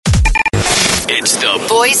It's the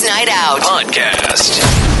Boys Night Out podcast.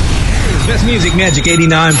 Best Music Magic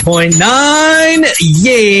 89.9.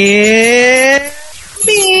 Yeah.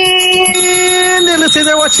 Man, let's say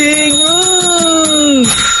they're watching.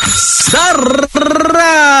 Sarap.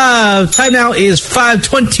 Time now is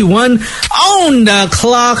 5:21 on the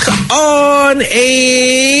clock on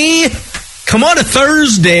a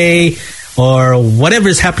Thursday or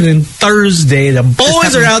whatever's happening Thursday. The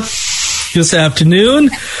boys are out this afternoon.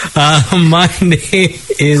 My name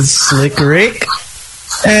is Slick Rick.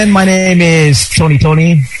 And my name is Tony.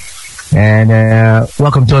 And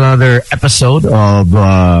welcome to another episode of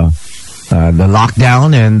the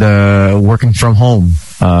lockdown and working from home.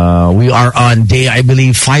 We are on day, I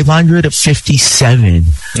believe, 557.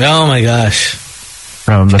 Oh my gosh.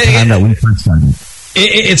 From the time that we first started.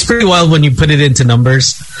 It's pretty wild when you put it into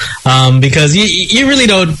numbers, because you really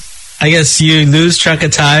don't, I guess you lose track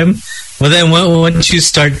of time. But then once you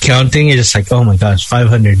start counting, you're just like, oh my gosh,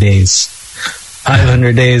 500 days.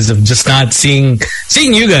 500 days of just not seeing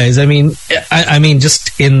you guys. I mean,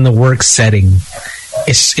 just in the work setting,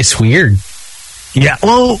 it's weird. Yeah,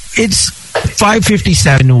 well, it's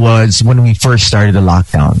 557 was when we first started the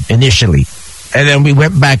lockdown initially, and then we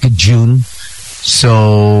went back to June.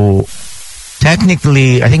 So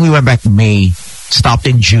technically, I think we went back to May, stopped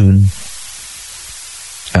in June,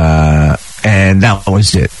 and that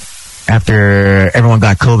was it. After everyone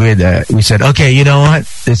got COVID, we said, okay, you know what?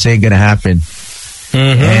 This ain't gonna happen.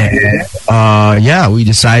 Mm-hmm. And we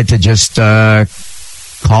decided to just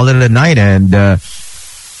call it a night, and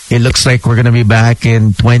it looks like we're gonna be back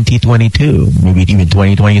in 2022, maybe even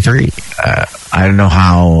 2023. I don't know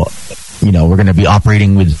how, we're gonna be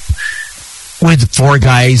operating with 4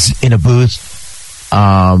 guys in a booth.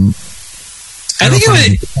 I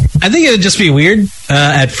think it would just be weird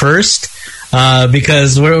at first,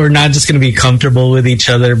 because we're not just gonna be comfortable with each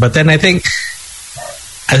other. But then I think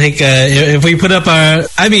if we put up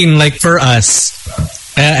for us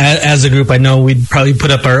as a group, I know we'd probably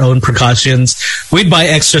put up our own precautions. We'd buy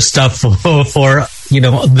extra stuff for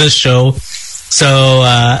the show. So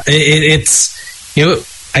I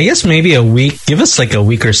guess maybe a week. Give us like a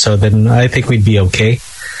week or so, then I think we'd be okay.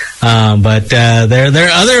 But there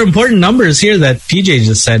are other important numbers here that PJ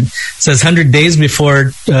just said. It says 100 days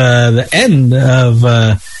before the end of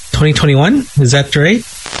 2021. Is that right?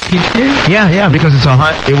 Yeah, because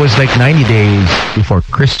it was like 90 days before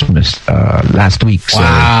Christmas last week. So.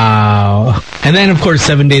 Wow. And then, of course,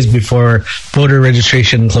 7 days before voter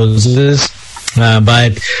registration closes.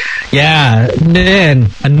 But yeah,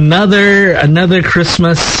 then another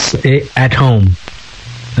Christmas at home.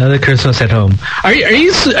 Another Christmas at home. Are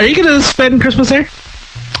you going to spend Christmas there?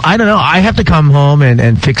 I don't know. I have to come home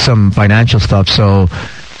and fix some financial stuff, so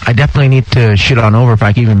I definitely need to shoot on over if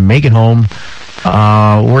I can even make it home.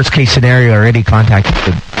 Worst case scenario, I already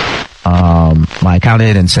contacted my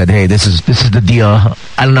accountant and said, hey, this is the deal.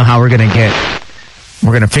 I don't know how we're gonna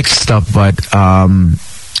fix stuff, but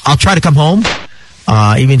I'll try to come home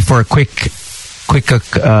even for a quick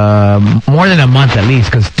more than a month at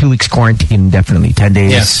least, because 2 weeks quarantine, definitely 10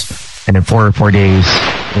 days. Yes. And then 4 days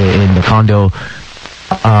in the condo.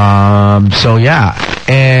 So yeah,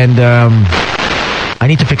 and I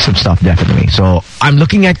need to fix some stuff, definitely. So I'm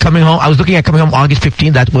looking at coming home. I was looking at coming home August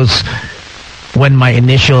 15th. That was when my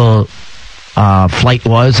initial flight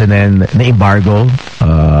was, and then the embargo.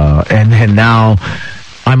 And then now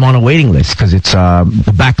I'm on a waiting list because it's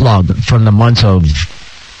the backlog from the months of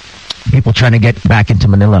people trying to get back into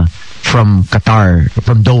Manila from Qatar,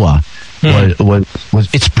 from Doha. Was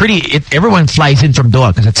it's pretty. Everyone flies in from Doha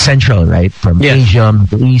because it's central, right? From Asia,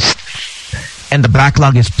 Middle East. And the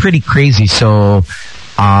backlog is pretty crazy, so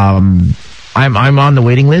I'm on the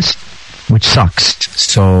waiting list, which sucks.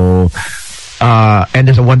 So and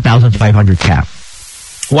there's a 1,500 cap.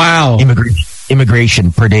 Wow.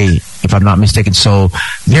 Immigration per day, if I'm not mistaken. So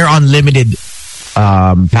they're unlimited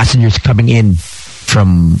passengers coming in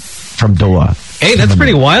from Doha. Hey, that's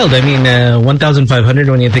pretty wild. I mean, 1,500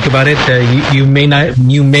 when you think about it. You may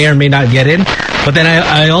or may not get in. But then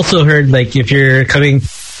I also heard, like, if you're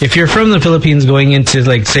from the Philippines going into,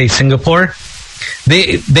 like, say, Singapore,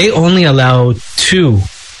 they only allow 2.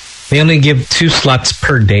 They only give 2 slots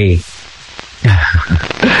per day.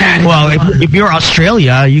 Well, if you're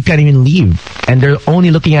Australia, you can't even leave. And they're only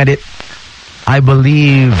looking at it, I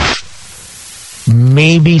believe,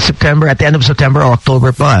 maybe September, at the end of September or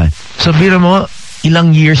October pa. So, biro mo,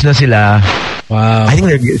 ilang years na sila. Wow. I think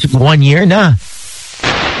they're 1 year na.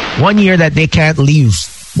 1 year that they can't leave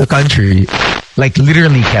the country. Like,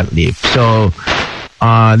 literally can't leave. So,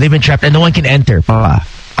 they've been trapped and no one can enter pa,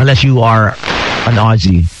 unless you are an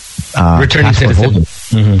Aussie returning citizen.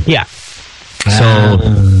 Mm-hmm. Yeah. So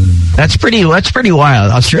that's pretty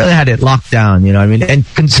wild. Australia had it locked down, you know what I mean? And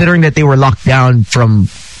considering that they were locked down from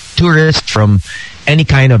tourists, from any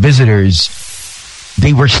kind of visitors,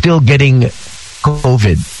 they were still getting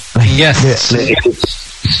COVID. Like, yes.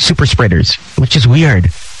 Super spreaders, which is weird.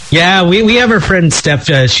 Yeah, we have our friend Steph.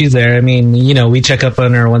 She's there. I mean, you know, we check up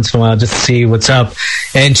on her once in a while just to see what's up.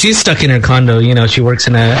 And she's stuck in her condo. You know, she works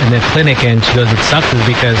in a clinic, and she goes, it sucks is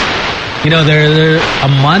because, you know, they're a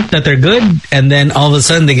month that they're good, and then all of a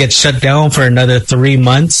sudden they get shut down for another 3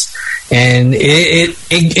 months, and it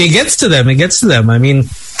gets to them. It gets to them. I mean,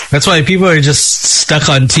 that's why people are just stuck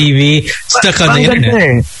on TV, stuck on the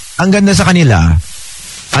internet. Ang ganda sa kanila,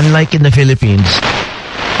 unlike in the Philippines,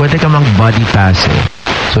 pwede ka mag-buddy pass eh.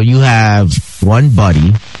 So you have one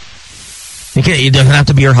buddy. It doesn't have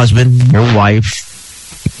to be your husband, your wife,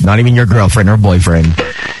 not even your girlfriend or boyfriend.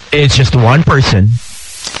 It's just one person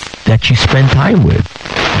that you spend time with,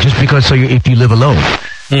 just because if you live alone.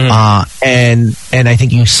 And I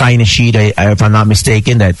think you sign a sheet, if I'm not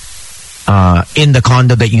mistaken, that in the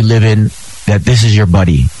condo that you live in, that this is your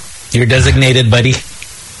buddy, your designated buddy.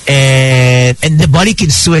 And the buddy can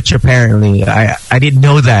switch, apparently. I didn't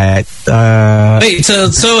know that. Wait,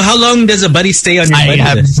 so how long does a buddy stay on your buddy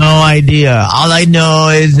list? I have no idea. All I know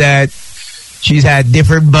is that she's had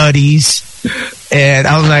different buddies, and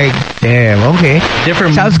I was like, damn, okay.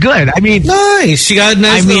 Different. Sounds good. I mean, nice. She got a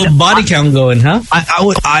nice little body count going, huh?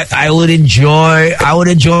 I would enjoy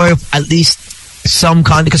at least some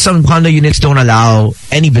condo, because some condo units don't allow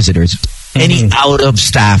any visitors, any out of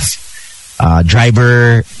staff.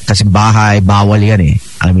 Driver, kasi bahay, bawal yan eh.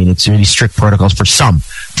 I mean, it's really strict protocols for some.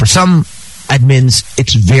 For some admins,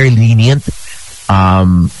 it's very lenient.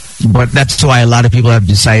 But that's why a lot of people have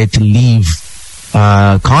decided to leave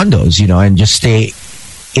condos, you know, and just stay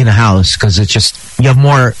in a house, because it's just, you have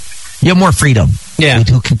more freedom. Yeah. With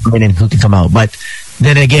who can come in and who can come out. But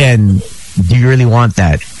then again, do you really want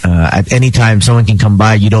that? At any time, someone can come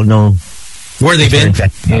by, you don't know where they've been.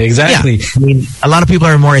 Yeah, exactly. Yeah. I mean, a lot of people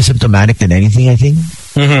are more asymptomatic than anything, I think.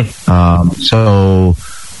 So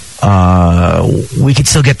we could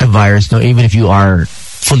still get the virus, even if you are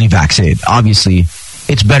fully vaccinated. Obviously,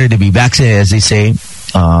 it's better to be vaccinated, as they say.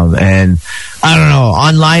 And I don't know.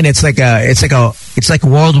 Online, it's like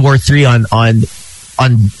World War III on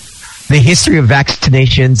the history of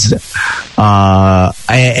vaccinations.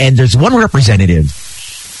 And there's one representative.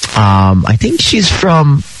 I think she's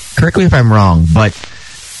from. Correct me if I'm wrong, but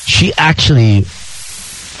she actually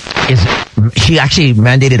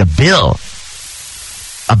mandated a bill.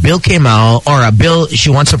 A bill came out, or a bill, she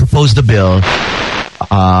wants to propose the bill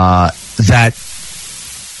that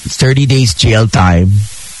 30 days jail time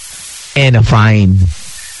and a fine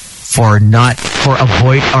for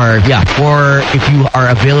if you are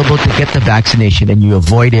available to get the vaccination and you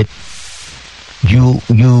avoid it, you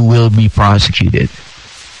will be prosecuted.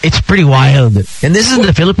 It's pretty wild. And this is in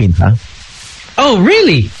the Philippines, huh? Oh,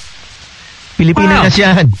 really? Pilipinas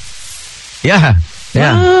yan. Yeah.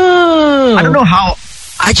 Oh.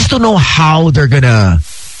 I just don't know how they're gonna,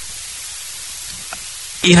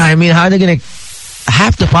 you know, I mean, how they're gonna,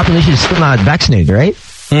 half the population is still not vaccinated, right?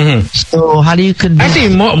 So how do you convince...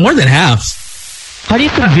 Actually, more than half. How do you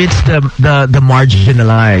convince the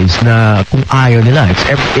marginalized na kung ayaw nila?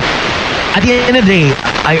 At the end of the day,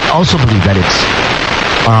 I also believe that it's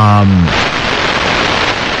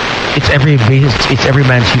every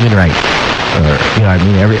man's human right, you know what I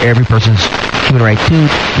mean, every person's human right to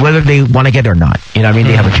whether they want to get it or not, you know what I mean.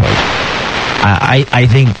 They have a choice. I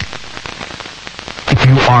think if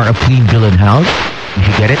you are a clean bill in health, you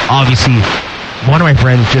should get it. Obviously, one of my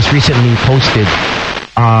friends just recently posted,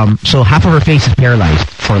 so half of her face is paralyzed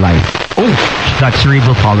for life. She got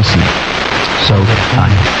cerebral palsy. So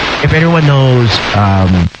if anyone knows,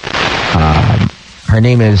 her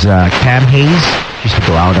name is Cam Hayes. She used to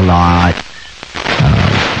go out a lot.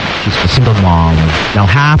 She's a single mom. Now,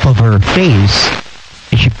 half of her face,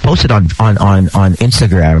 she posted on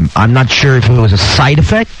Instagram. I'm not sure if it was a side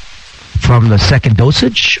effect from the second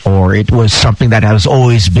dosage, or it was something that has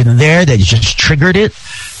always been there that just triggered it.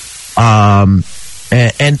 And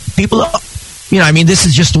people, you know, I mean, this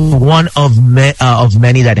is just one of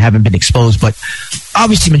many that haven't been exposed, but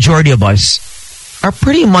obviously, majority of us are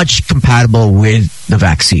pretty much compatible with the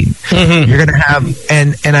vaccine. You're gonna have,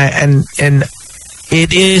 and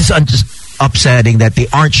it is upsetting that they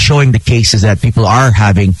aren't showing the cases that people are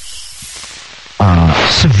having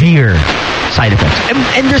severe side effects.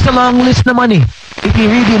 And there's a long list of money. If you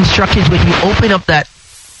read the instructions, when you open up that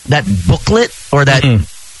booklet or that,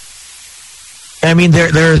 I mean,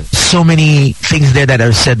 there are so many things there that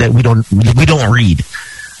are said that we don't read.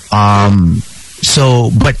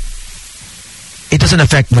 So, but it doesn't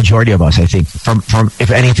affect majority of us. I think from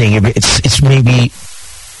if anything, it's maybe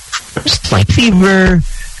slight fever,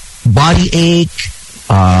 body ache,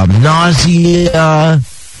 nausea.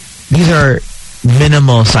 These are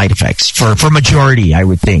minimal side effects for majority, I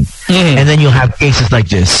would think. And then you'll have cases like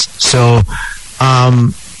this. So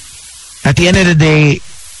at the end of the day,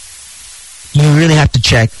 you really have to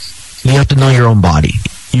check. You have to know your own body.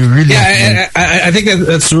 You really I think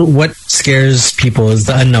that's what scares people is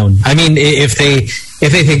the unknown. I mean, if they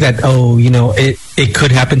think that, oh, you know, it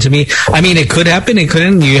could happen to me. I mean, it could happen, it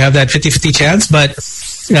couldn't. You have that 50-50 chance, but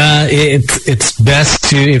it's best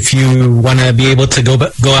to, if you want to be able to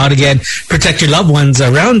go out again, protect your loved ones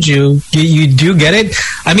around you. You do get it.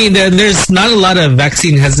 I mean, there's not a lot of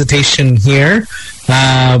vaccine hesitation here,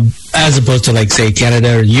 as opposed to, like, say,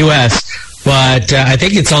 Canada or US. But I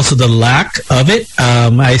think it's also the lack of it.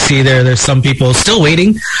 I see there's some people still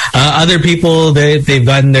waiting. Other people, they've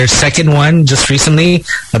gotten their second one just recently,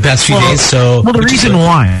 the past few days. So, the reason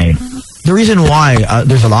why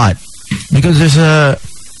there's a lot, because there's a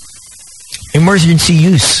emergency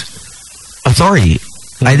use authority.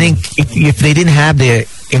 I think if they didn't have the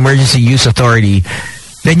emergency use authority,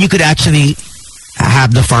 then you could actually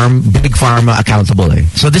have the big pharma accountable.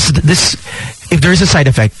 So this, if there is a side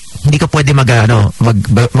effect, hindi ka pwede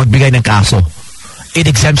magbigay ng kaso. It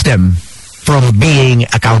exempts them from being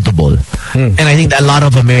accountable. And I think that a lot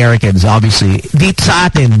of Americans, obviously, dito sa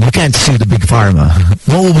atin, you can't sue the big pharma.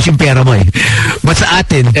 Mauubos yung pera mo eh. But sa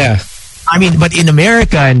atin, I mean, but in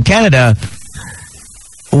America and Canada,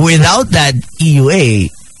 without that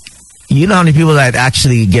EUA, you know how many people that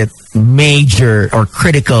actually get major or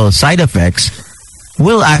critical side effects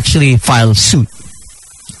will actually file suit.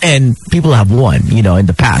 And people have won, you know, in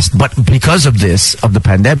the past. But because of this, of the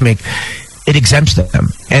pandemic, it exempts them.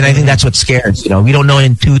 And I think that's what scares, you know. We don't know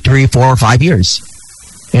in 2, 3, 4, or 5 years,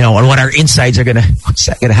 you know, and what our insides are what's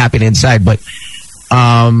going to happen inside. But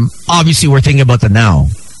obviously we're thinking about the now.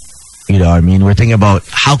 You know what I mean? We're thinking about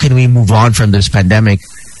how can we move on from this pandemic.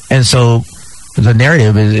 And so the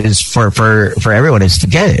narrative is for everyone is to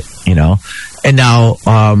get it, you know. And now,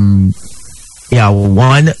 oh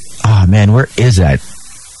man, where is that?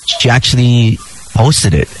 She actually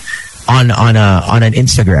posted it on an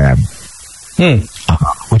Instagram,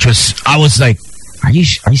 which was, I was like, are you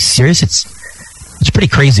serious? It's pretty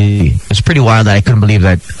crazy. It's pretty wild that I couldn't believe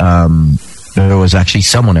that there was actually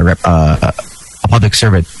someone, a public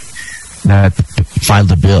servant, that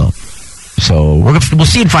filed a bill. So we'll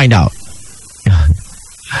see and find out.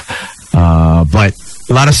 But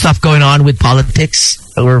a lot of stuff going on with politics.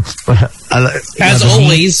 As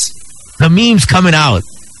always, the memes coming out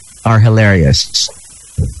are hilarious.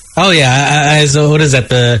 Oh yeah, what is that?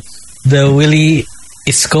 The Willie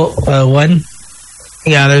Isco one?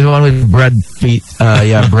 Yeah, there's one with Brad Pitt.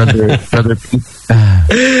 Brother Pitt.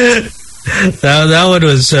 That one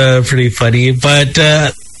was pretty funny, but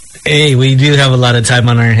hey, we do have a lot of time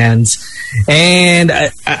on our hands, and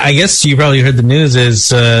I guess you probably heard the news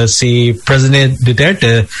is see President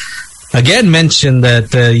Duterte again mentioned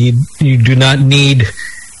that you do not need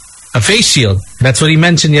a face shield. That's what he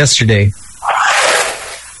mentioned yesterday.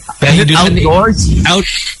 That you do outdoors?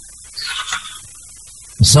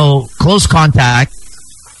 So close contact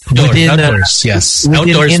outdoors, yes,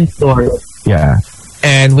 outdoors, indoors, yeah,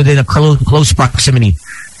 and within a close proximity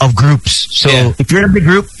of groups. So if you're in a big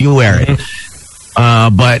group, you wear it.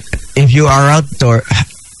 But if you are outdoor,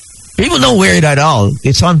 people don't wear it at all.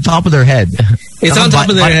 It's on top of their head. It's on top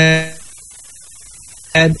of their head.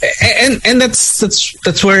 And that's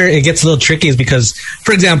where it gets a little tricky, is because,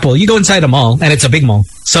 for example, you go inside a mall and it's a big mall,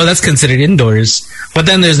 so that's considered indoors. But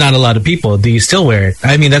then there's not a lot of people. Do you still wear it?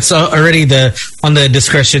 I mean, that's already on the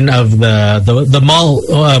discretion of the mall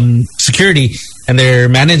security and their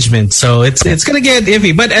management. So it's gonna get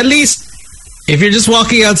iffy. But at least if you're just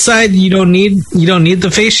walking outside, you don't need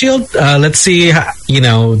the face shield. Let's see, you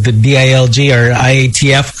know, the DILG or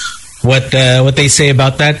IATF. What they say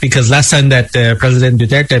about that, because last time that President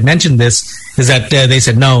Duterte mentioned this is that they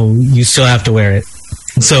said no, you still have to wear it.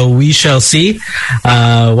 So we shall see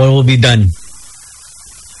what will be done.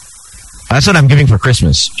 That's what I'm giving for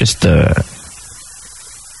Christmas. Just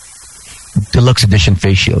deluxe edition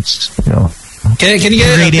face shields. You know, can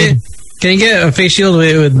you get a face shield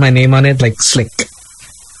with my name on it, like Slick?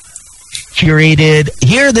 Curated.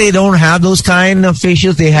 Here they don't have those kind of face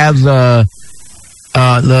shields. They have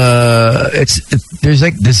there's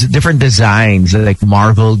like this different designs, like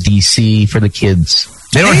Marvel, DC for the kids.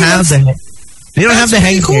 They don't have the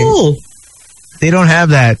hang. Cool. They don't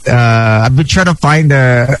have that. I've been trying to find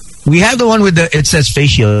we have the one with it says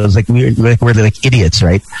face shields, like we're like idiots,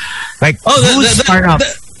 right? Like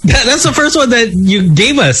That's the first one that you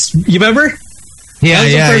gave us. You remember? Yeah, that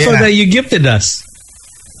was the first one that you gifted us.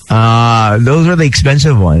 Those were the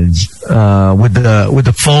expensive ones. With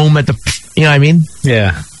the foam at the, you know what I mean?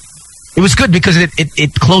 Yeah. It was good because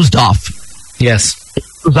it closed off. Yes. It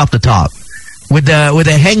closed off the top. With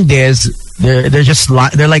the hang days, they're just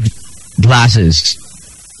they're like glasses.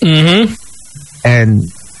 Mm-hmm.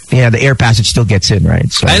 And yeah, the air passage still gets in,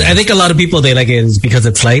 right? So I think a lot of people, they like it is because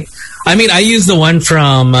it's light. I mean, I use the one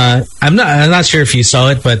from I'm not sure if you saw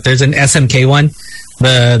it, but there's an SMK one,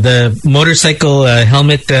 the motorcycle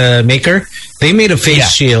helmet maker. They made a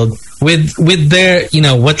face shield with their, you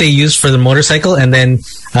know, what they use for the motorcycle, and then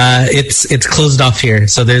it's closed off here,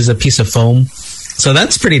 so there's a piece of foam. So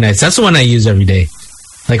that's pretty nice. That's the one I use every day,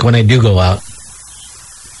 like when I do go out.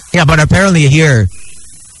 Yeah, but apparently here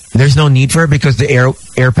there's no need for it because the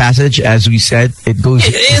air passage, as we said, it goes.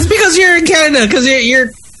 It's because you're in Canada, because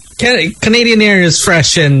your Canadian air is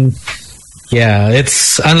fresh, and yeah,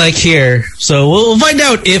 it's unlike here. So we'll find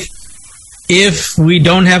out if we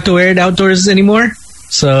don't have to wear it outdoors anymore.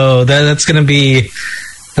 So that's gonna be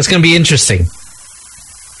interesting.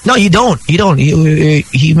 No, you don't.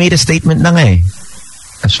 He made a statement na nga eh,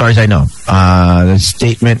 as far as I know. The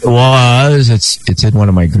statement was, it's in one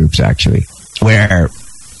of my groups actually, where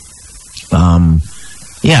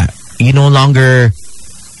you no longer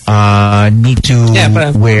need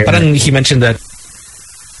to wear. Parang he mentioned that.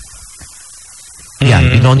 Yeah,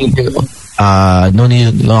 you don't need to, no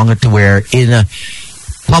need longer to wear in a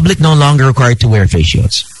public. No longer required to wear face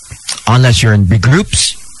shields unless you're in big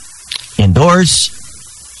groups, indoors,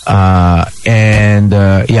 or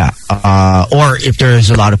if there's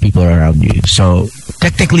a lot of people around you. So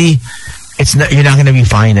technically, you're not going to be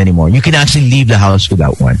fined anymore. You can actually leave the house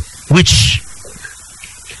without one, which,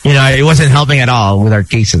 you know, it wasn't helping at all with our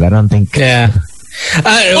cases. I don't think. Yeah.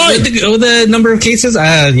 With the number of cases,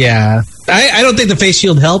 I don't think the face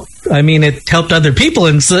shield helped. I mean, it helped other people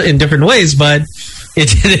in different ways, but it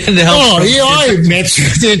didn't help.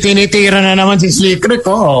 Tinitira na naman si Slick Rick.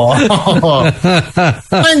 Dami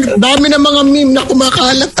na mga meme na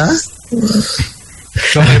kumakalat, ha?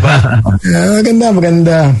 Okay ba?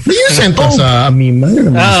 Maganda. You sent us a meme.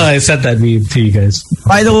 I sent that meme to you guys.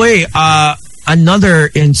 By the way, another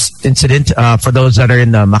incident for those that are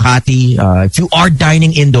in Makati. If you are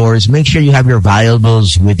dining indoors, make sure you have your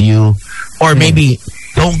valuables with you, or maybe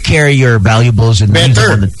don't carry your valuables and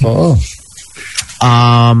better.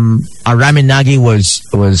 A ramen nagi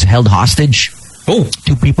was held hostage. Oh,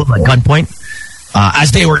 2 people at gunpoint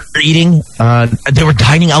as they were eating. They were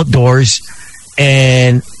dining outdoors,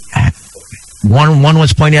 and one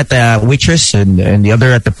was pointing at the waitress and the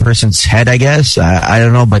other at the person's head. I guess I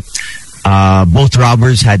don't know, but both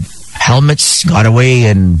robbers had helmets, got away,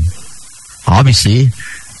 and obviously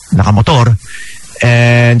nakamotor,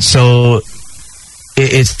 and so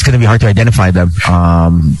it's going to be hard to identify them.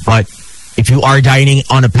 But if you are dining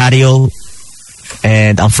on a patio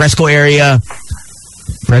and alfresco area,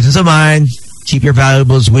 presence of mind, keep your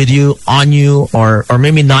valuables with you, on you, or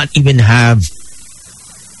maybe not even have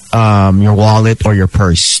your wallet or your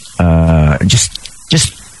purse. Just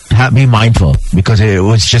be mindful, because it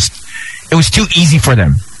was too easy for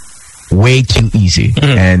them, way too easy.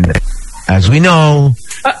 And as we know,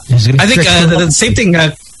 I think the same thing.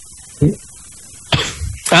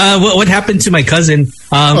 What happened to my cousin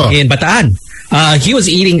in Bataan? He was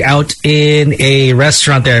eating out in a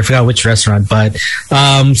restaurant there. I forgot which restaurant, but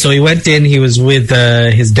so he went in. He was with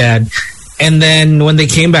his dad, and then when they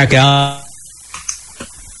came back out,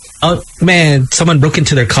 someone broke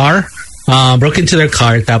into their car.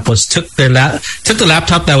 Tapos took the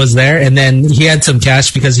laptop that was there, and then he had some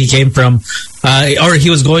cash because he came from or he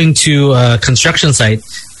was going to a construction site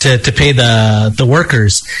to pay the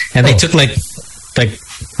workers, and they took like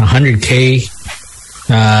 100K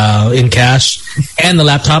in cash and the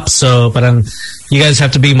laptop. So, but you guys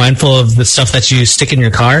have to be mindful of the stuff that you stick in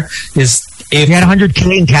your car. If you had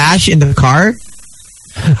 100K in cash in the car,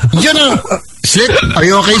 Slick, are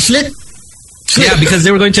you okay, Slick? Yeah, because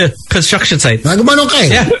they were going to construction site. Nagumano ka eh.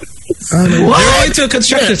 Yeah. They were going to a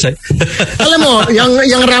construction site. Alam mo,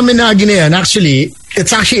 yung ramen nagi na yan, actually,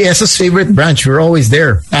 it's actually ESA's favorite branch. We're always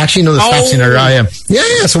there. I actually know the staffs in Araya.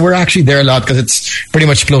 Yeah, so we're actually there a lot because it's pretty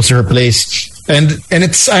much close to her place. And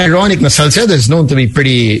it's ironic na Salcedo is known to be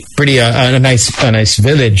pretty a nice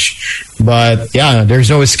village. But yeah, there's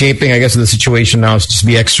no escaping, I guess, the situation now. So just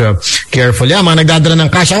be extra careful. Yeah, mga nagdadala ng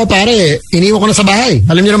cash. Ako pare, iniwan ko na sa bahay.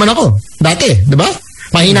 Alam niyo naman ako. Dati, di ba?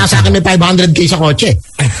 Mahina sa akin may 500K sa kotse.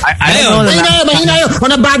 Mahina yun.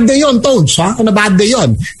 On a bad day yun, Toads. Ha? On a bad day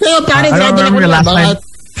yun. Pero pare, I don't remember the last time.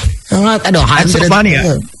 That's so funny.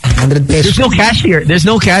 100 pesos. There's no cashier. There's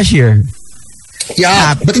no cashier.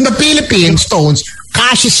 Yeah, but in the Philippines, Stones,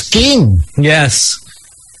 cash is king. Yes.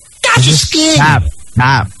 Cash is king. Tap.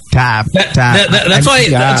 That's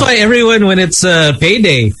why everyone, when it's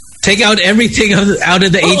payday, take out everything out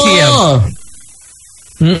of the ATM.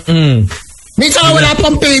 Minsan ka wala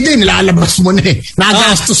pang payday, nilalabas mo na eh.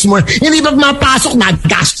 Nagastos mo na. Hindi ba mapasok,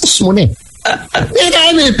 nagastos mo na eh.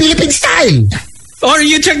 Philippine style. Or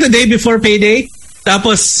you check the day before payday,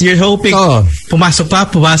 tapos you're hoping pumasok,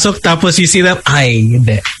 tapos you see them, ay,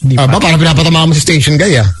 hindi. Parang pinapatama mo si station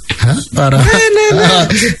guy, Ha? Para,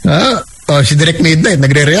 si Direct Midnight,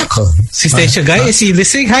 nagre-react ko. Si station guy? Is he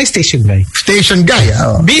listening? Hi, station guy. Station guy,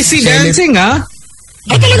 Busy dancing, ha?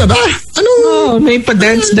 Talaga ba? Ano? May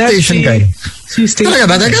pa-dance station guy. Si station talaga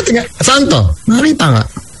ba? Teka, saan to? Nakita nga.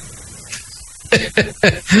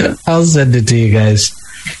 I'll send it to you guys.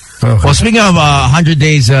 Okay. Well, speaking of 100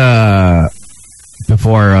 days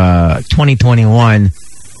before 2021,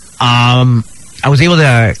 I was able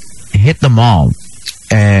to hit the mall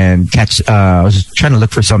and catch. I was trying to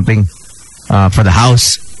look for something for the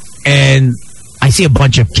house, and I see a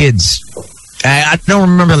bunch of kids. I don't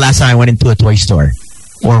remember the last time I went into a toy store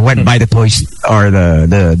or went by the toys or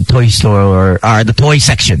the toy store or the toy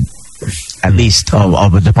section, at least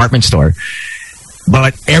of a department store.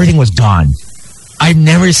 But everything was gone. I've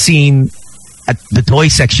never seen at the toy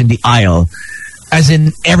section, the aisle, as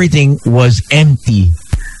in everything was empty.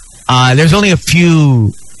 There's only a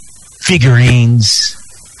few figurines,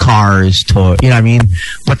 cars, toy, you know what I mean?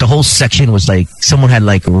 But the whole section was like, someone had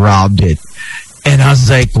like robbed it. And I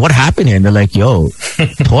was like, what happened here? And they're like, yo,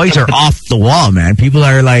 toys are off the wall, man. People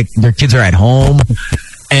are like, their kids are at home.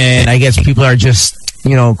 And I guess people are just,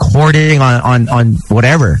 hoarding on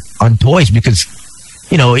whatever, on toys because,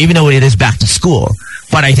 even though it is back to school.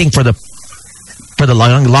 But I think for the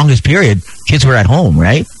longest period, kids were at home,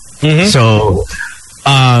 right? Mm-hmm. So,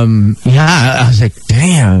 I was like,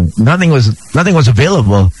 damn, nothing was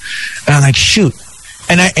available. And I'm like, shoot.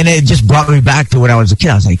 And it just brought me back to when I was a kid.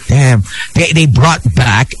 I was like, damn, they brought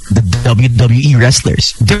back the WWE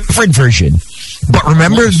wrestlers, different version. But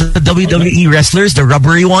remember the WWE wrestlers, the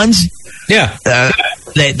rubbery ones? Yeah.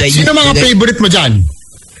 Sino mga favorite mo dyan?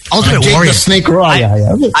 Ultimate Jake Warrior. the Snake Roy.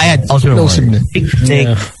 I had Ultimate Warrior.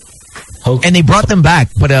 Snake. And they brought them back,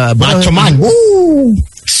 but Macho Man. Woo!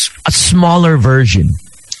 A smaller version.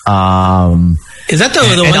 Is that the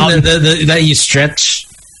one that you stretch?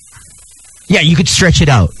 Yeah, you could stretch it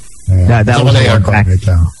out. That was the one back.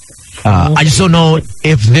 I just don't know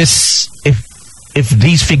if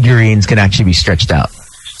these figurines can actually be stretched out.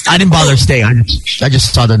 I didn't bother staying. I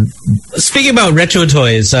just saw them. Speaking about retro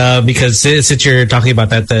toys, because since you're talking about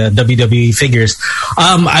that, the WWE figures,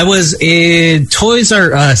 I was in Toys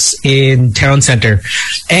R Us in Town Center,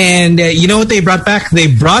 and you know what they brought back? They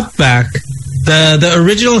brought back the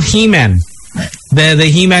original He-Man, the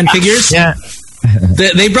He-Man figures. Yeah,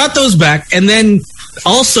 they brought those back, and then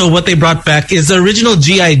also what they brought back is the original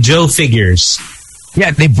G.I. Joe figures. Yeah,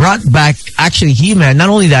 they brought back actually He-Man. Not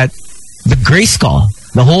only that, the Grayskull.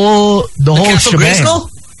 The whole shebang. Grayskull?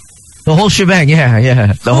 The whole shebang,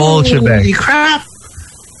 yeah. The whole shebang. Holy crap.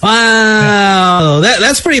 Wow.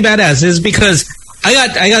 That's pretty badass. Is because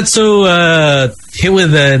I got so hit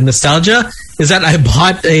with the nostalgia is that I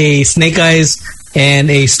bought a Snake Eyes and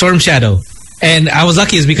a Storm Shadow. And I was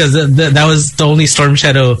lucky is because that was the only Storm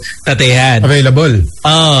Shadow that they had. Available.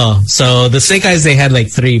 Oh, so the Snake Eyes, they had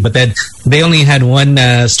like 3, but then they only had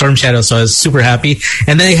 1 Storm Shadow, so I was super happy.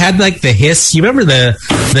 And then they had like the Hiss. You remember the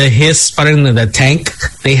Hiss, parang the tank?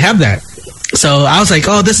 They have that. So I was like,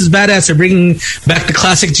 oh, this is badass. They're bringing back the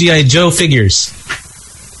classic G.I. Joe figures.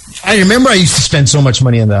 I remember I used to spend so much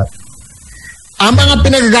money on that. Ang mga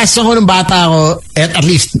pinagagastos ko ng bata ko, at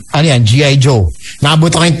least, G.I. Joe.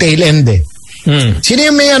 Naabot ako yung tail end eh. Sino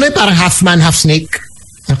yung may parang half man, half snake?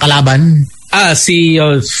 Yung kalaban? Si...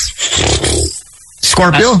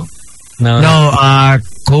 Scorpio? No,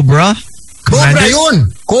 Cobra? Cobra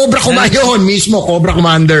yun! Cobra yun mismo. Cobra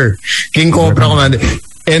Commander. King Cobra Commander.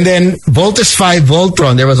 And then, Voltus 5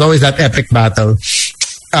 Voltron. There was always that epic battle.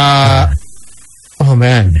 Oh,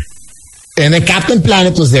 man. And then Captain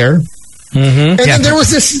Planet was there. Mm-hmm. And then there was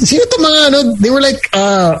this, sino to mga, they were like,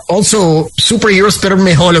 also superheroes pero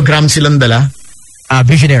may hologram silang dala.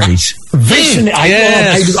 Visionaries. Visionaries.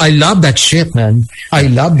 Yes. I love that shit, man. I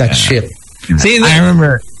love that shit. See, I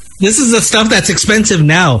remember. This is the stuff that's expensive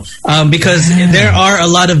now because there are a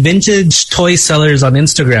lot of vintage toy sellers on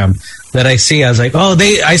Instagram that I see. I was like,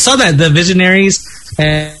 I saw that, the Visionaries.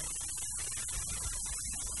 And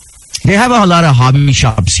they have a lot of hobby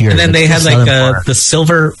shops here. And then they had like the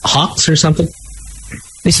Silver Hawks or something.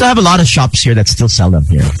 They still have a lot of shops here that still sell them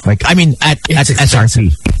here. Like, I mean, at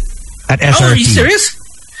SRC. At SRC. Oh, are you serious?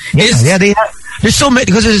 Yeah, they have. There's so many,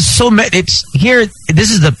 because there's so many. It's here.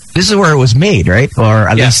 This is where it was made, right? Or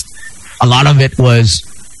at least a lot of it was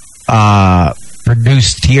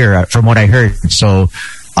produced here, from what I heard. So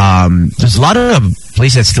there's a lot of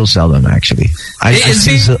places that still sell them. Actually,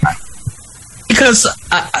 because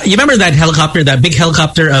you remember that helicopter, that big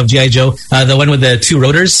helicopter of G.I. Joe, the one with the 2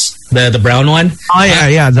 rotors, the brown one. Oh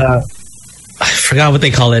yeah. I forgot what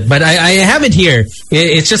they call it, but I have it here.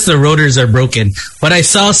 It's just the rotors are broken. But I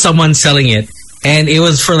saw someone selling it, and it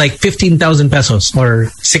was for like 15,000 pesos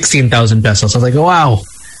or 16,000 pesos. I was like, wow,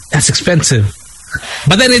 that's expensive.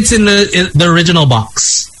 But then it's in the original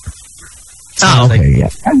box. So okay.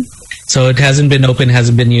 So it hasn't been open,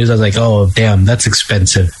 hasn't been used. I was like, oh, damn, that's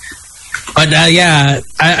expensive. But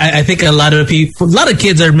I think a lot of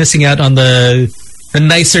kids are missing out on the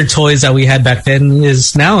nicer toys that we had back then.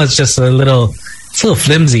 Now it's just a little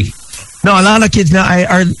flimsy. No, a lot of kids now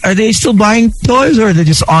are they still buying toys, or are they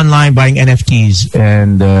just online buying NFTs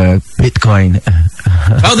and Bitcoin?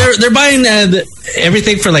 Oh, they're buying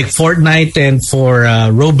everything for like Fortnite and for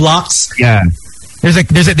Roblox. Yeah,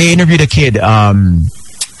 they interviewed a kid.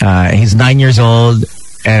 He's 9 years old,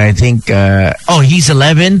 and I think he's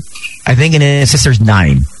 11. I think, and his sister's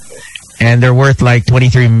 9. And they're worth like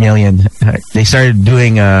 23 million. They started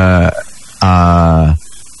doing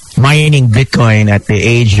mining Bitcoin at the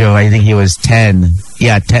age of, I think he was 10.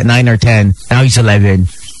 Yeah, 9 or 10. Now he's 11.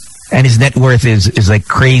 And his net worth is like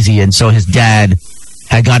crazy. And so his dad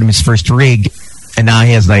had got him his first rig, and now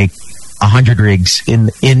he has like 100 rigs.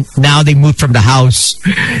 Now they moved from the house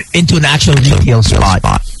into an actual retail spot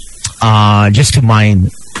just to mine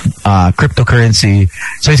cryptocurrency.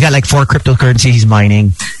 So he's got like 4 cryptocurrencies he's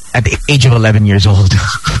mining at the age of 11 years old.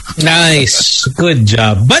 Nice. Good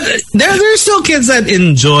job. But there's still kids that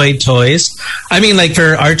enjoy toys. I mean, like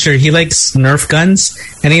for Archer, he likes Nerf guns,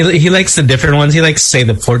 and he likes the different ones. He likes, say,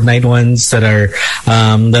 the Fortnite ones that are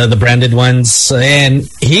the branded ones, and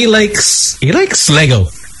he likes Lego.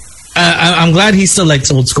 I'm glad he still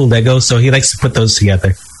likes old school Lego, so he likes to put those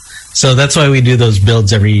together. So that's why we do those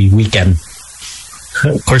builds every weekend.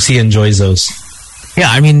 Of course, he enjoys those. Yeah,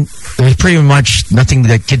 I mean, there's pretty much nothing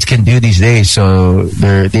that kids can do these days, so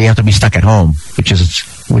they have to be stuck at home, which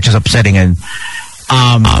is upsetting. And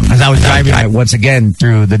as I was driving once again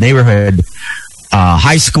through the neighborhood,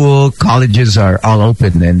 high school, colleges are all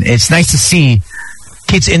open, and it's nice to see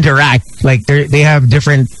kids interact. Like they have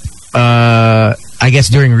different, I guess,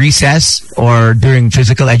 during recess or during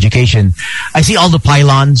physical education. I see all the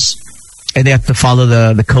pylons, and they have to follow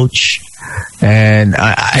the coach. And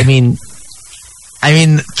I mean,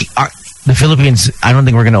 the Philippines, I don't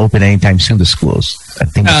think we're going to open anytime soon, the schools. I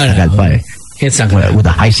think it's not going to. With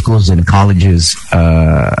the high schools and colleges,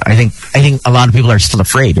 I think a lot of people are still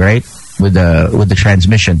afraid, right? With the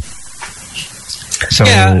transmission. So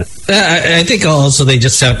yeah, I think also they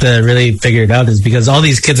just have to really figure it out, is because all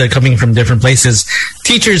these kids are coming from different places.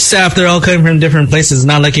 Teachers, staff, they're all coming from different places. It's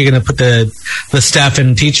not like you're going to put the staff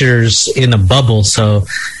and teachers in a bubble. So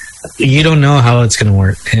you don't know how it's going to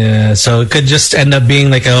work. So it could just end up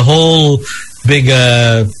being like a whole big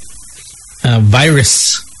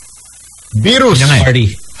virus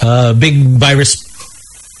party. Big virus.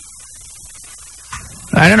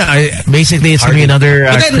 I don't know. Basically, it's going to be another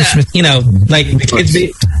Christmas. Like the kids.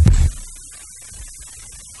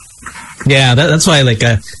 Yeah, that's why. Like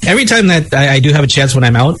every time that I do have a chance when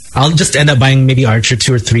I'm out, I'll just end up buying maybe Archer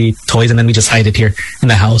 2 or 3 toys, and then we just hide it here in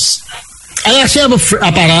the house. I actually have time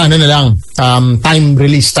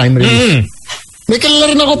release. May kalala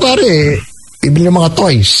rin ako, pare. Ibili ng mga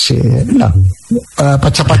toys.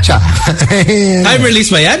 Patsa-patsa. Time release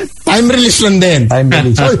ba yan? Time release lang din. Time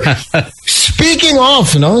release. Speaking of,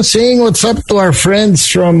 saying what's up to our friends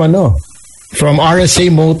from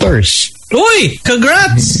RSA Motors. Uy!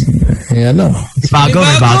 Congrats!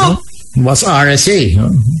 Bago. Was RSA.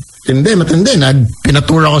 Matindi.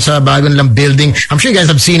 Pinatura ko sa bagong lang building. I'm sure you guys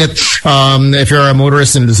have seen it. If you're a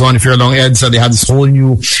motorist in Luzon, if you're along EDSA, they have this whole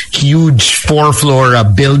new huge 4-floor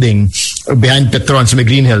building behind Petron, sa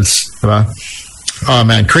Green Hills. Diba? Oh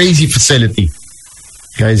man, crazy facility.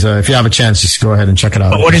 Guys, if you have a chance, just go ahead and check it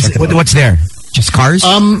out. What's there? Just cars?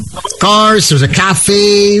 Cars. There's a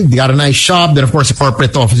cafe. They got a nice shop. Then, of course, the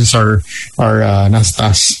corporate offices are nasa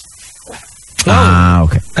taas.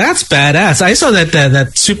 Okay. That's badass. I saw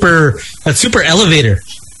that super elevator.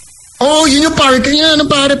 Oh, yun yung parking. Yan,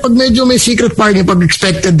 pare, pag medyo may secret parking, pag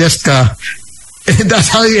expected desk ka, that's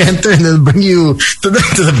how you enter, and they'll bring you to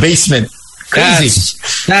the basement. Crazy.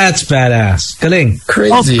 That's badass. Galing.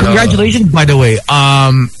 Crazy. Congratulations, by the way.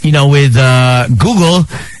 With Google,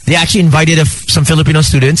 they actually invited some Filipino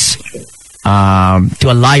students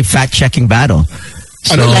to a live fact-checking battle.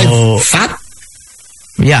 So, live fat?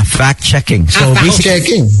 Yeah, fact-checking. So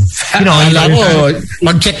fact-checking.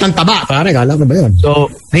 Mag-check ng taba. Pare, alam ko ba yun? So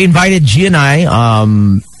they invited G and I,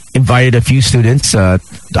 invited a few students,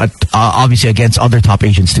 obviously against other top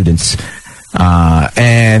Asian students.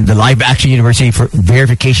 And the Live Action University for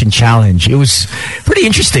Verification Challenge. It was pretty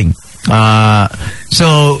interesting.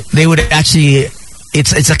 So they would actually,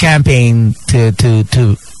 it's a campaign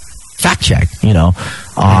to fact check,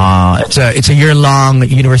 it's a year-long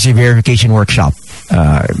university verification workshop,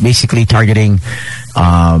 basically targeting,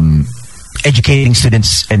 educating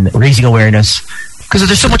students and raising awareness, because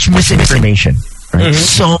there's so much misinformation, right?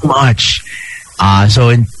 So much.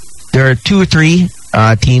 There are 2 or 3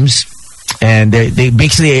 teams, and they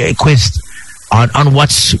basically quizzed on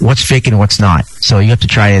what's fake and what's not. So you have to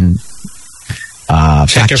try and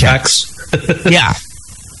check your facts. Yeah.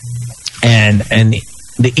 And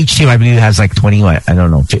each team, I believe, has like 20,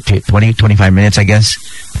 25 minutes, I guess,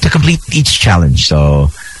 to complete each challenge. So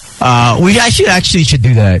we actually should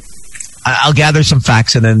do that. I'll gather some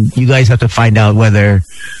facts, and then you guys have to find out whether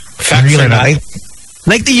facts real or or not.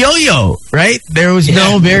 Like the yo-yo, right? There was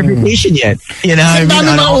no verification yet. Ang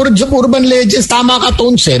dami mga urban legends, tama ka,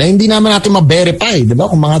 Tones, na hindi naman natin ma-verify, di ba?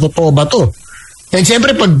 Kung mga totoo ba to. And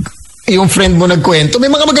siyempre, pag yung friend mo nagkwento, may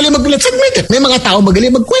mga magaling let's admit it, may mga tao magaling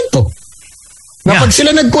magkwento. Na pag sila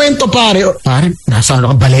nagkwento, pare, nasa ano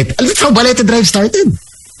ka, Balete. Alam mo how Balete Drive started?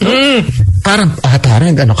 Parang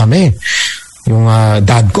kami. Yung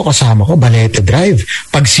dad ko, kasama ko, Balete Drive.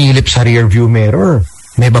 Pag silip sa rear view mirror,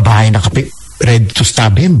 may babae na ready to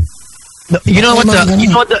stab him. You know what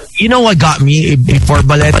got me before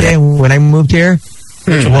Balete when I moved here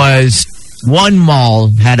was one mall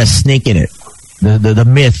had a snake in it. The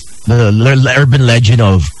myth, the urban legend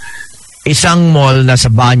of isang mall na sa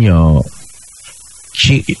banyo,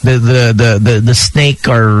 the snake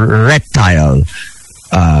or reptile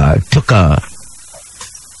took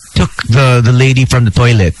the lady from the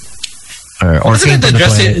toilet or came from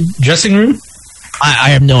the dressing room. I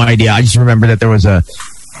have no idea. I just remember that there was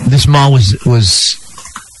this mall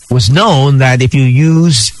was known that if you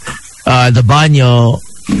use the banyo,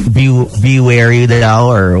 be wary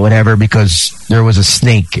now or whatever, because there was a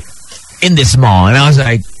snake in this mall. And I was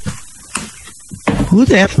like, who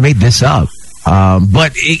the F made this up?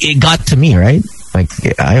 But it got to me, right? Like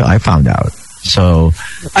I found out. So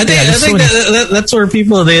I think that's where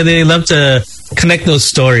people they love to connect those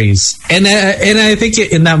stories, and I think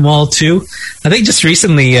in that mall too. I think just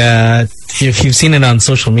recently, if you've seen it on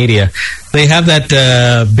social media, they have that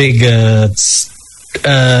big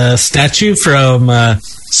statue from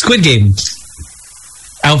Squid Game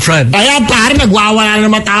out front. Kaya pare, nagwawala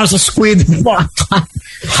naman tao sa Squid.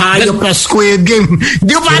 Hayop na Squid Game.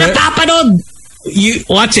 Di ko pa napapanood. You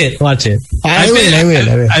watch it. I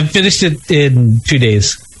will. I finished it in 2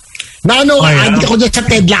 days. I ako dyan sa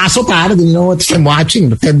Ted Lasso, pare. You know what I'm watching?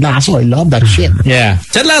 The Ted Lasso. I love that shit. Yeah.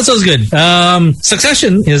 Ted Lasso is good.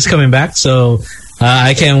 Succession is coming back, so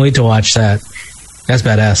I can't wait to watch that. That's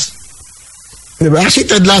badass. Actually,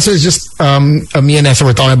 Ted Lasso is just me and Nessa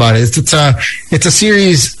were talking about it. It's a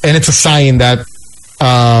series, and it's a sign that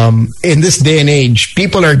in this day and age,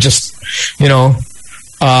 people are just,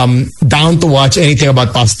 down to watch anything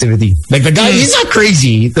about positivity. Like the guy, he's not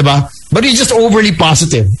crazy, diba? But he's just overly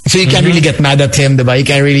positive. So you can't really get mad at him, diba? You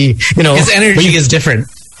can't really, his energy is different.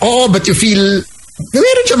 Oh, but you feel,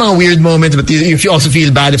 meron siya mga weird moments, but you also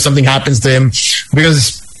feel bad if something happens to him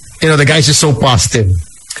because, the guy's just so positive.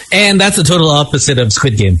 And that's the total opposite of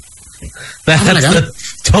Squid Game. That's the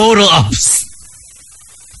total opposite.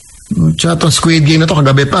 Chatong Squid Game na to,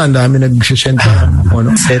 kagabi pa, ang dami nag-shenta.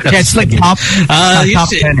 It's like top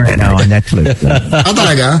 10 right now on Netflix.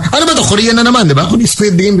 Talaga? Ano ba to? Korean na naman, di ba?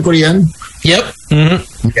 Squid Game, Korean? Yep.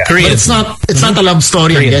 Mm-hmm. Yeah. Korean. But it's not a love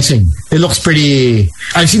story, Korean. I'm guessing. It looks pretty...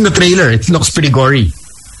 I've seen the trailer. It looks pretty gory.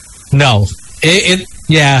 No.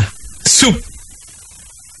 Yeah. Soup.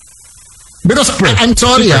 Because I'm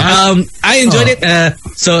sorry, I enjoyed it.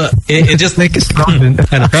 So it just like a strong.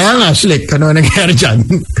 Kaya nga, Slick, ano nangyari dyan?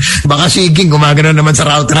 Baka siging gumagano naman sa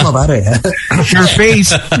router mo, pare. Your face.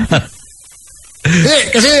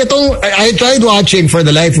 Kasi itong, I tried watching for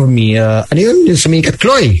the life of me, ano yun? Yung sumikat,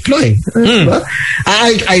 Chloe.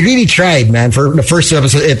 I really tried, man. For the first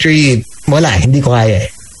episode, it really, wala, hindi ko kaya.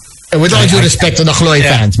 With all due respect to the Chloe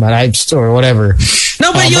fans, man, or whatever.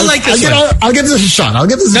 No, but you'll like this one. I'll give this a shot. No,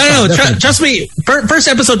 trust me. First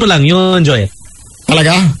episode pa lang, you'll enjoy it.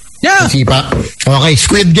 Talaga? Yeah. Sipa. Okay,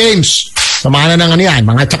 Squid Games. Samahan na ng ano yan,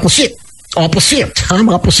 mga chapusit. Opposite.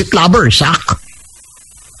 Mga pusit lovers.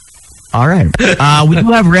 All right. We do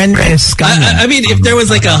have Ren Escano. I mean, if there was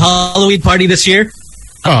like a Halloween party this year.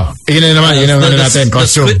 Yun na naman. Yun naman natin.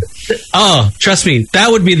 Costume. Trust me. That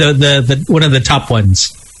would be the one of the top ones.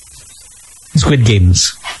 Squid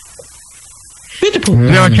Games. Beautiful.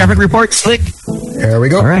 We have a traffic report, Slick. There we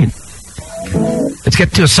go. All right. Let's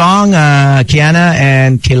get to a song. Kiana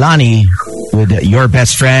and Kehlani with Your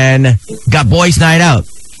Best Friend. Got Boys Night Out.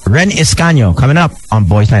 Ren Escano coming up on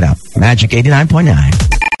Boys Night Out. Magic 89.9.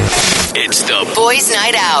 It's the Boys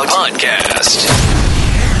Night Out podcast.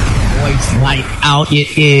 Boys Night Out.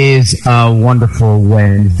 It is a wonderful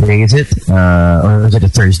Wednesday, is it? Or is it a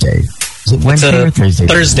Thursday? Is it Wednesday or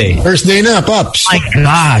Thursday? Thursday na, Pops. My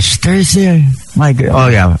gosh, Thursday. My God. Oh,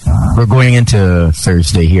 yeah. We're going into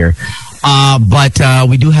Thursday here. But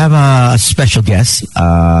we do have a special guest.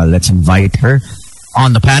 Let's invite her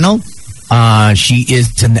on the panel. She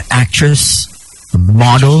is an actress,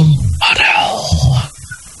 model.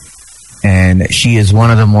 And she is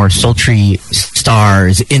one of the more sultry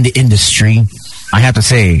stars in the industry. I have to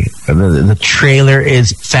say, the trailer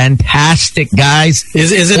is fantastic, guys.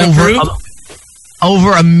 Is it approved?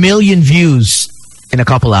 Over 1 million views in a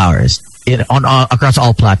couple hours across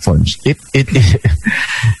all platforms. The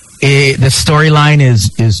storyline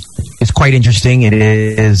is quite interesting. It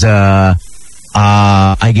is, I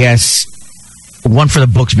guess, one for the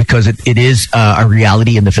books because it is a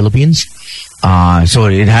reality in the Philippines. So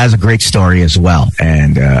it has a great story as well,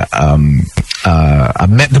 and the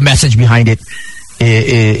message behind it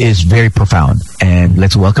is very profound. And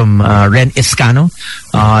let's welcome Ren Escano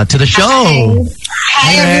to the show.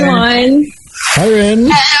 Hi everyone. Hi, Ren.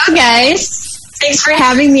 Hello, guys. Thanks for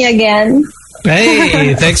having me again.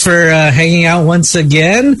 Hey, thanks for hanging out once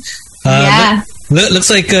again. Yeah.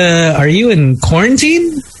 Looks like, are you in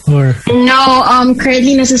quarantine? Or? No,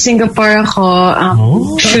 currently nasa Singapore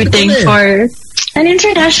ako shooting for an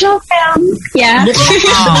international film. Yeah.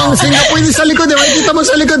 Singapore yung sa likod. Kita mo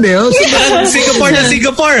sa likod Singapore na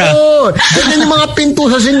Singapore. Ganyan yung mga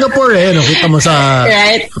pinto sa Singapore Nakita mo sa...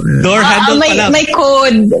 Right. Door handle pala. May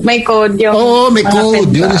code. May code yung... may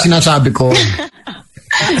code. Yun yung sinasabi ko.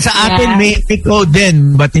 Sa atin, may code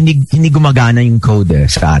din, but hindi gumagana yung code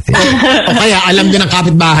sa atin. O kaya, alam din ng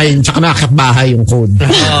kapitbahay, tsaka nakakapbahay yung code.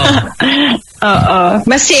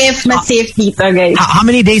 Mas safe dito, guys. How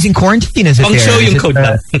many days in quarantine is it there? Show yung code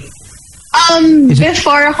na.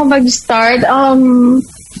 Before ako mag-start, 14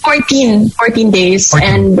 days. 14.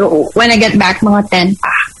 And when I get back, mga 10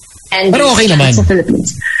 pa. And pero okay naman. Sa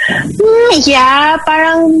Philippines. Yeah,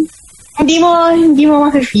 parang hindi mo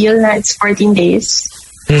ma-feel na it's 14 days.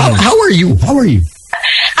 How are you? I'm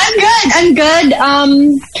good.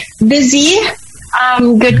 Busy.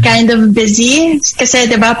 Good kind of busy. Kasi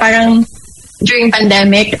diba parang during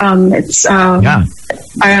pandemic, it's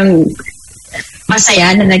parang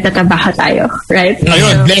masaya na nagtatrabaho tayo, right?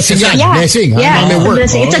 Ayun, blessing yan. Blessing. Yeah,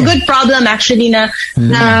 blessing. It's a good problem actually na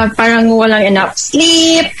parang walang enough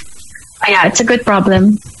sleep. Yeah, it's a good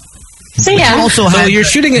problem. So yeah. So you're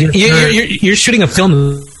shooting you're shooting a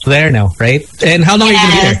film there now, right? And how long are you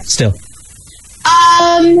going to be there still?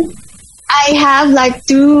 I have like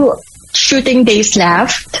 2 shooting days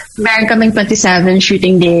left. Meron kaming 27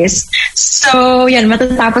 shooting days. So yan,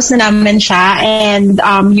 matatapos na namin siya. And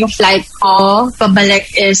yung flight ko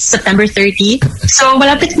pabalik is September 30. So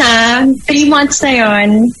malapit na. 3 months na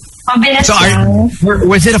yon. Mabilis lang.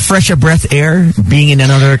 Was it a fresher breath air being in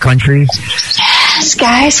another country? Yes,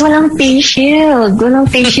 guys. Walang face shield. Walang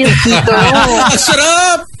face shield dito.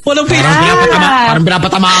 Sarap! Walang face shield. Parang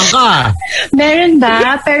pinapatamaan ka. Meron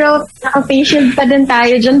ba? Pero naka-face shield pa din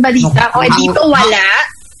tayo dyan. Balita ko. Dito wala.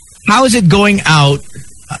 How is it going out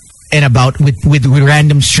and about with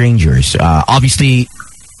random strangers? Obviously,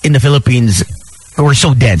 in the Philippines, we're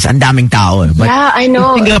so dense. Ang daming tao. But yeah, I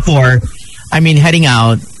know. In Singapore, I mean, heading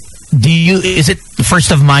out, is it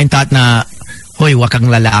first of mind thought na, hoy, wag kang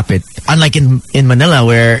lalapit? Unlike in Manila,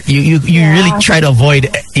 where you really try to avoid,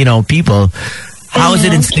 people. How is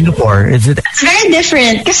it in Singapore? It's very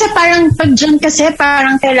different. Kasi parang pag dyan kasi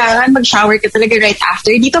parang kailangan mag-shower ka talaga right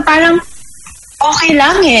after. Dito parang okay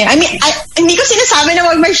lang eh. I mean, hindi ko sinasabi na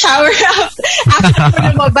mag-shower after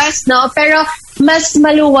lumabas, no? Pero mas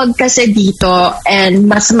maluwag kasi dito and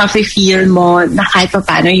mas mafe-feel mo na kahit pa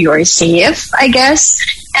paano you're safe, I guess.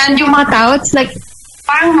 And yung mga tao, it's like,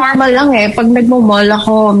 parang normal lang eh. Pag nagmo-mall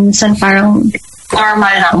ako, minsan parang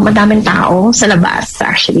normal lang. Madaming tao sa labas,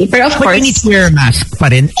 actually. Pero of course... you need to wear a mask pa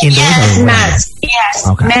rin indoors? Yes, mask. Yes,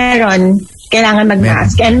 okay. Meron. Kailangan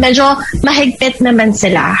mag-mask. And medyo mahigpit naman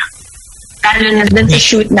sila. lalo na dun sa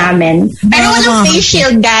shoot namin. Pero walang face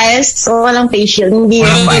shield, guys. So, walang face shield. Hindi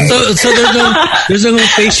So there's no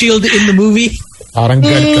face shield in the movie? Parang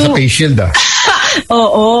galit ka sa face shield,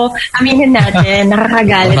 Oo. Aminin natin,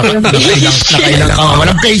 nakakagalit yung face shield. Nakailang ka.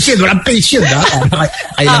 Walang face shield. Walang face shield,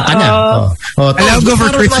 Nakailang ka na. I'll go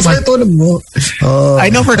for Christmas. I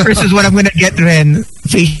know for Christmas what I'm gonna get, Ren.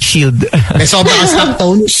 Face shield. May sobra ka stock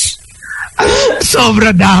tones?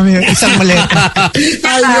 Sobra dami. Isang maleta.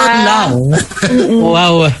 Ayun lang.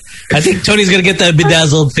 Wow. I think Tony's gonna get the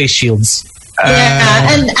bedazzled face shields.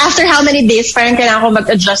 Yeah, and after how many days, parang kailangan ko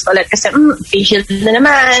mag-adjust ulit kasi face shield na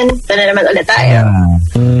naman. Ito na naman ulit tayo.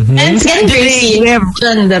 And it's getting crazy. Do they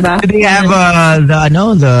have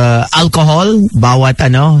the alcohol bawat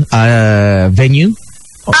venue?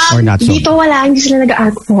 Or not so? Dito wala, hindi sila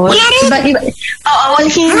nag-alcohol. Wala rin?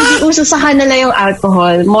 Hindi uso sa kanila yung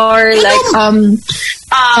alcohol. More like,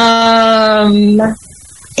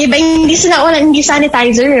 iba, hindi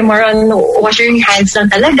sanitizer. More on wash your hands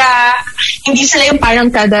lang talaga. Hindi sila yung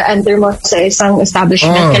parang kada enter mo sa isang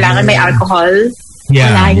establishment, kailangan may alcohol.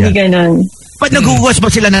 Yeah, wala, hindi ganun. But nagugas ba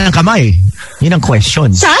sila ng kamay? Yun ang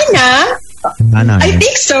question. Sana. I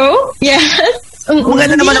think so. Yes.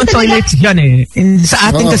 Maganda naman ang toilets dyan Sa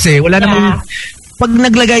atin kasi, wala naman, pag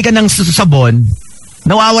naglagay ka ng sabon,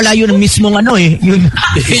 nawawala yun ang mismong yun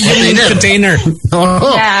container.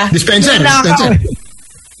 Dispenser.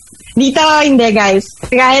 Dito, hindi guys.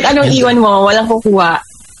 Kahit anong iwan mo, walang kukuha.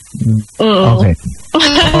 Okay.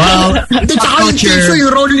 Well, tsaka yung tissue,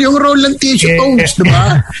 yung roll ng tissue tones,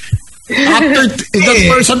 diba?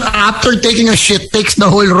 After taking a shit takes the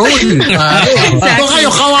whole roll. Exactly.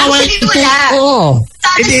 Kayo, kawawa yung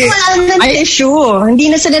wala ng tissue.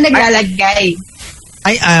 Hindi na sila naglalagay.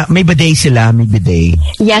 May bidet sila, may bidet.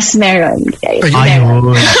 Yes, meron.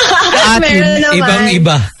 Ayun.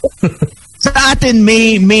 Ibang-iba. Sa atin,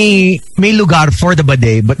 may lugar for the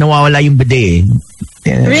bidet, but nawawala yung bidet.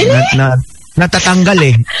 Really?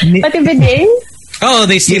 Natatanggal Pati bidet? Oh,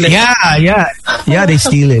 they steal it. Yeah, they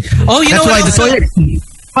steal it. Oh, you That's know why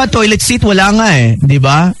the toilet seat wala nga di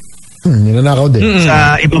ba? Ninanakaw din.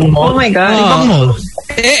 Sa ibang mall. Oh my God. Ibang mall.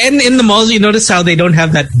 And in the malls, you notice how they don't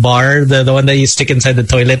have that bar, the one that you stick inside the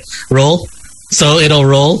toilet roll, so it'll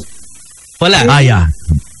roll. Wala. Yeah.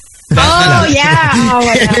 Oh, yeah.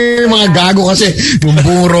 Mga gago kasi yung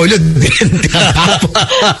buong roll yun.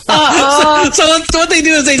 So what they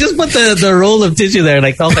do is they just put the roll of tissue there,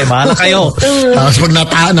 like, okay, bahala kayo. Tapos pag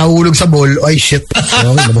nahulog sa bowl, ay shit.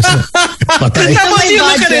 Labas na. Patay. May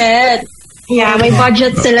budget. Yeah, may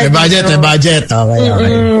budget sila. May budget.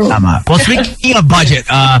 Okay. Tama. Well, speaking of budget,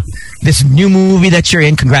 this new movie that you're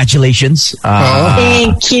in, congratulations.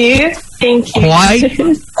 Thank you.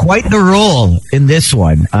 Quite the role in this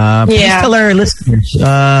one. Please tell our listeners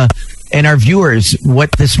and our viewers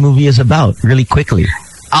what this movie is about, really quickly.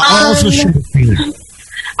 I'll also show the trailer.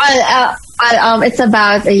 Well, it's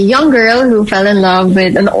about a young girl who fell in love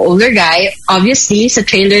with an older guy. Obviously, sa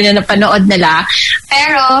trailer na napanood nila.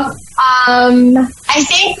 Pero, I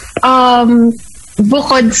think,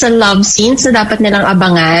 bukod sa love scenes na dapat nilang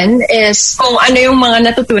abangan is kung ano yung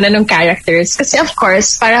mga natutunan ng characters. Kasi of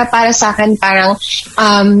course, para sa akin, parang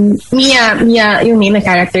Mia yung name ng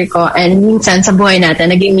character ko, and minsan sa buhay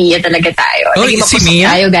natin, naging Mia talaga tayo. Oh, naging si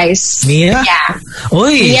Mia? tayo, guys. Mia? Yeah.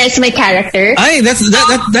 Oy. Mia is my character. Ay, that's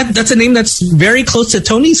a name that's very close to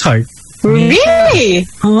Tony's heart. Really?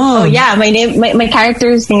 Oh yeah, my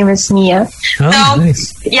character's name is Mia. Oh, so,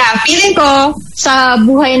 nice. Yeah, feeling ko sa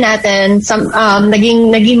buhay natin,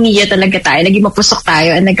 naging Mia talaga tayo, naging mapusok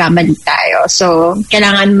tayo and nagkamali tayo. So,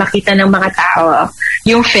 kailangan makita ng mga tao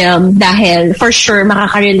yung film dahil for sure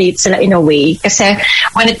makaka-relate sila in a way. Kasi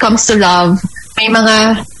when it comes to love, may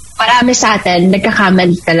mga marami sa atin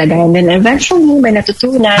nagkakamali talaga, and then eventually may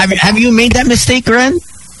natutunan. Have you made that mistake, Ren?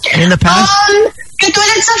 In the past?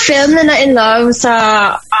 Katulad sa film na in love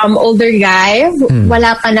sa older guy,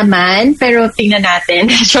 wala pa naman, pero tingnan natin.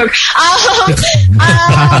 Joke.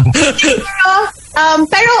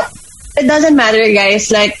 Pero it doesn't matter,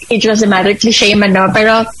 guys. Like, it doesn't matter. Cliche man, no?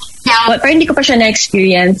 Pero hindi ko pa siya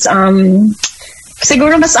na-experience.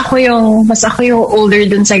 Siguro mas ako yung older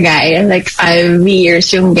dun sa guy. Like 5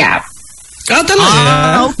 years yung gap.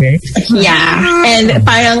 Talaga? Okay. Yeah. And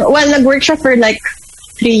parang, nag-work siya for like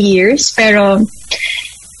 3 years, pero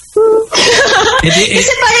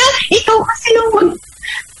kasi parang ikaw kasi yung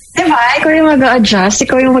diba? Ikaw yung mag-adjust,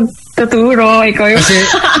 ikaw yung magtuturo, ikaw yung kasi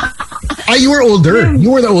you were older.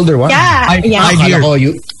 You were the older one. Yeah. 5 years.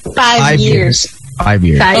 5 years. 5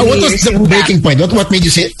 years. What was the breaking point? What made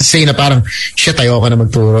you say na parang, shit, ayoko na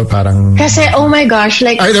magturo? Parang... Kasi, oh my gosh,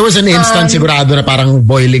 like... there was an instance sigurado na parang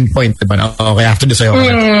boiling point, diba? Okay, after this, ayoko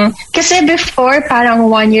na. Kasi before, parang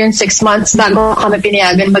 1 year and 6 months bago kami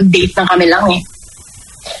pinayagan, mag-date na kami lang eh.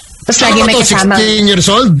 Tapos lagi may kasama. 16 years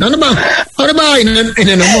old? Ano ba?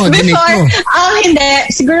 Inano mo? Before, hindi.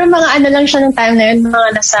 Siguro mga ano lang siya ng time na yun, mga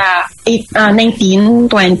nasa 19,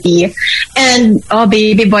 20. And,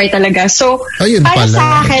 baby boy talaga. So, para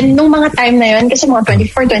sa akin, nung mga time na yun, kasi mga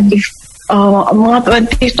 24, 20, mga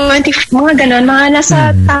 20, mga ganon, mga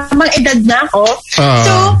nasa tamang edad na ako.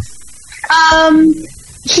 So,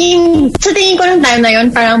 sa tingin ko ng time na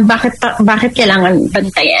yun, parang bakit kailangan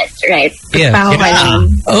bantayan, right? Yeah.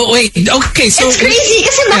 Oh, wait. Okay, so... It's crazy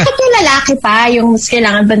kasi bakit yung lalaki pa yung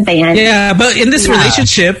kailangan bantayan? Yeah, but in this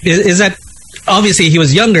relationship, is that obviously he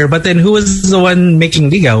was younger, but then who was the one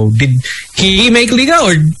making ligaw? Did he make ligaw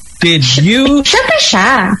or did you? Siyempre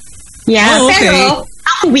siya. Yeah, okay. Pero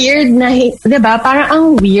ang weird na, diba? Parang ang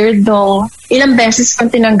weird though. Ilang beses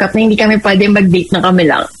kong tinanggap na hindi kami pwede mag-date na kami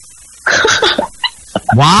lang.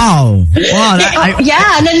 Wow.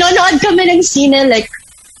 Nanonood kami ng sine like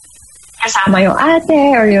kasama yung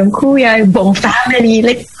ate or yung kuya, yung buong family.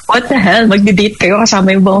 Like, what the hell? Magdi-date kayo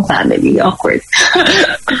kasama yung buong family. Awkward.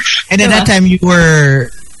 And at that time, you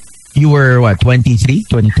were what, 23?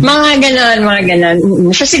 22? Mga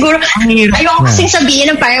ganon. So siguro, ayoko kasing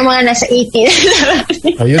sabihin ng parang mga nasa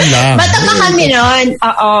 18. Ayun lang. Bata pa kami nun.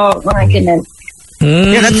 Oo, mga ganon.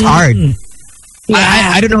 Yeah, that's hard.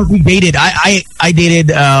 Yeah. I don't know if we dated. I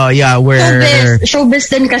dated where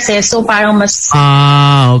showbiz din kasi, so parang mas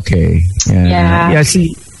okay. Yeah.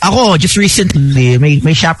 See, ako just recently may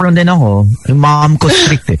chaperone din ako. Yung mom ko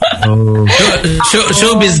strict eh.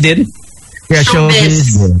 Showbiz din? Yeah,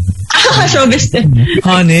 showbiz. Showbiz din.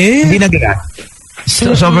 Honey? Hindi nag-react.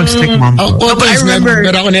 So, sobrang strict mom ko. I remember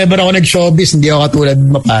never ako nag-showbiz, hindi ako katulad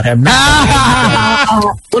mapare.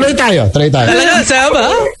 Tuloy tayo. Talaga, sama?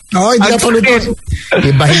 Oo, hindi ako tuloy.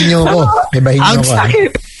 Ibahin niyo ako. Ang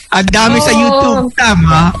sakit. Ang dami sa YouTube,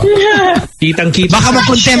 tama? Kitang-kita. Baka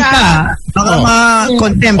ma-contempt ka. Baka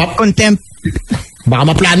ma-contempt. Baka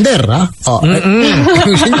ma-plunder, ha?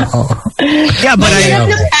 Yeah, but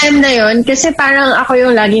yung time na yun, kasi parang ako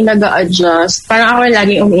yung laging nag-a-adjust. Parang ako yung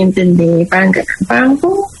laging umiintindi. Parang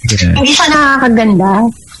hindi siya nakakaganda.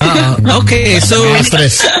 Okay, so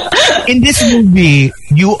in this movie,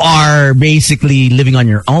 you are basically living on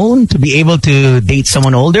your own to be able to date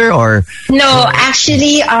someone older, or? No,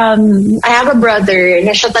 actually, I have a brother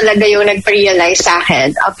na siya talaga yung nagpa-realize sa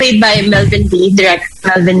akin. Played by Melvin D, direct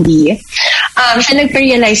Melvin D. Siya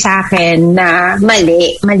nagpa-realize sa akin na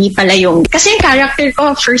mali pala yung... Kasi yung character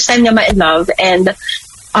ko, first time niya ma-in-love and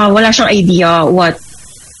wala siyang idea what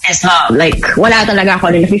is love. Like, wala talaga ako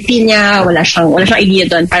na nafe-feel niya, wala siyang idea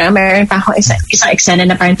doon. Parang meron pa ako isang eksena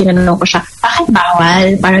na parang tinanong ko siya, bakit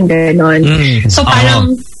bawal? Parang gano'n. So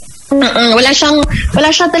parang, wala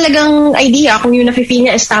siyang talagang idea kung yung nafe-feel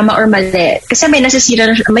niya is tama or mali. Kasi may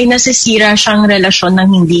nasisira siyang relasyon nang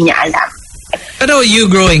hindi niya alam. Pero you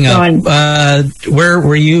growing up,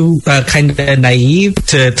 were you kind of naive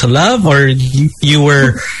to love, or you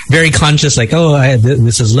were very conscious, like,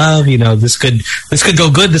 this is love, this could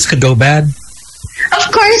go good, this could go bad?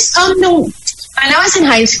 Of course, no. When I was in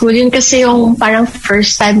high school, yun kasi yung parang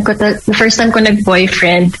first time ko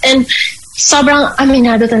nag-boyfriend, and sobrang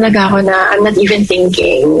aminado talaga ako na I'm not even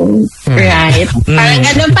thinking, right? Parang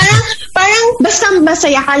gano'n, parang basta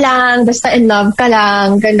masaya ka lang, basta in love ka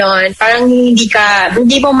lang, gano'n. Parang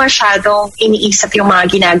hindi mo masyadong iniisip yung mga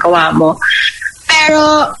ginagawa mo.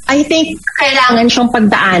 Pero I think kailangan siyang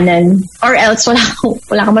pagdaanan or else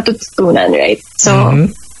wala kang matututunan, right? So,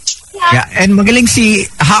 yeah, and magaling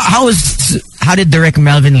how did Direct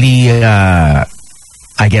Melvin Lee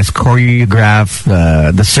I guess choreograph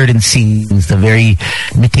the certain scenes, the very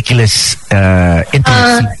meticulous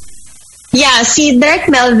intimate scenes? Yeah, si Direct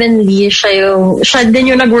Melvin Lee, siya din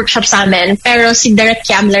yung nag-workshop sa amin. Pero si Direct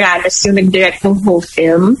Cam Laranas yung nag-direct ng whole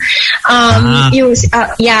film. Si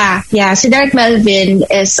Direct Melvin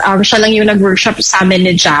is, siya lang yung nag-workshop sa amin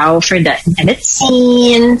ni Jao for the intimate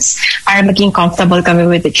scenes, para maging comfortable kami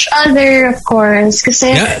with each other, of course.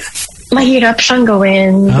 Kasi, mahirap siyang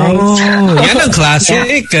gawin. Yan ang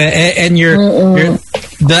classic. Yeah. And you're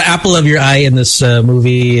the apple of your eye in this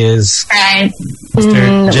movie is right.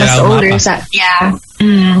 Mr. Mas older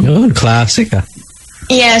Mapa. Classic.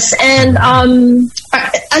 Yes, and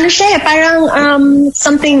parang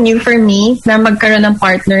something new for me na magkaroon ng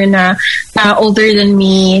partner na older than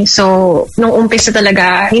me. So nung umpisa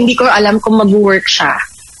talaga, hindi ko alam kung mag-work siya.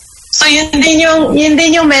 So yun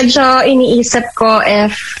din yung medyo iniisip ko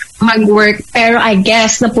if mag-work. Pero I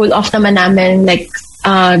guess na-pull off naman namin, like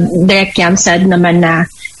Direk Yam said naman na,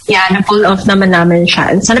 yeah, na-pull off naman namin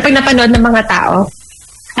siya. Sana pag napanood ng mga tao,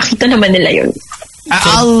 nakita naman nila yun.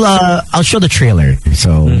 I'll show the trailer.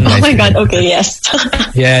 So oh my God! Okay, yes.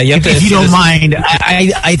 Yeah, if you don't mind,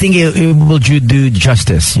 I think it will do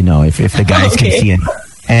justice. You know, if the guys can see it,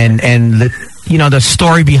 and the, you know, the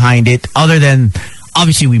story behind it. Other than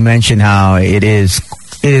obviously, we mentioned how it is.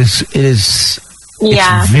 Yeah.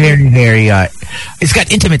 It's very, very. It's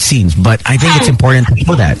got intimate scenes, but I think it's important to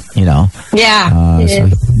show that. You know. Yeah.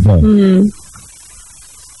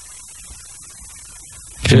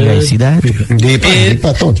 Can you guys see that?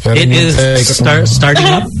 It is starting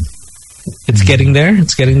up. It's getting there.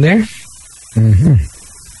 Mm-hmm.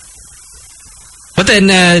 But then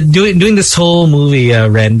doing this whole movie,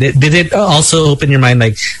 Ren, did it also open your mind?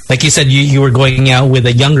 Like you said, you were going out with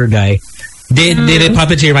a younger guy. Did it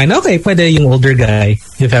pop into your mind? Okay, pwede yung older guy,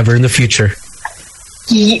 if ever in the future.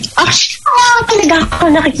 Actually, talaga ako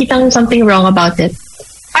nakikita something wrong about it.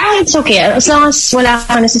 It's okay. As long as wala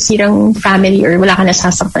ka nasisirang family or wala ka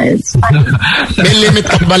nasasaktan. May limit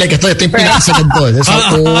ka ba? Like, ito yung pinakasagad ko. That's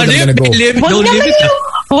how cold I'm gonna go.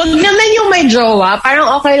 Wag naman yung may jowa. Parang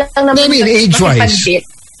okay lang naman. I mean, age-wise.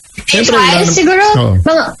 Age-wise? Siguro,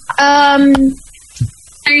 mga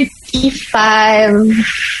 35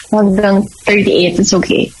 hanggang 38. It's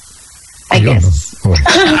okay. I guess.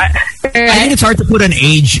 I think it's hard to put an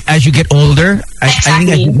age as you get older. I think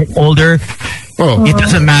as you get older, it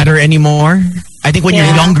doesn't matter anymore. I think when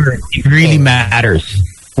you're younger, it really matters.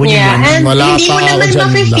 When you're younger. And hindi mo naman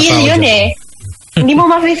mafe-feel yun eh. Hindi mo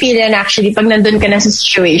mafe-feel yun actually pag nandun ka na sa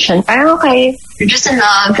situation. Parang okay, you're just in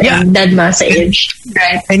love and dead ma sa age.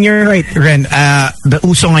 Right? And you're right, Ren. The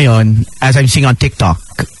uso ngayon, as I'm seeing on TikTok,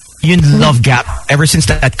 yung love gap ever since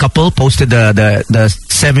that couple posted the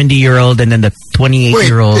 70-year-old and then the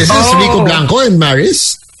 28-year-old. Wait, is this Rico Blanco and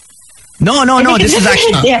Maris? No. This is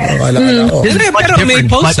actually Pero may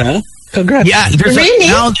post, Congrats. Yeah, there's really?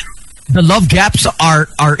 Now the love gaps are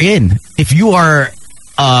in. If you are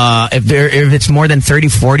if it's more than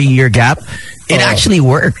 30-40 year gap, it actually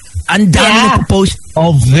worked. And dami post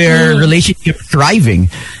of their relationship thriving,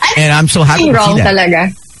 and I'm so happy to see that.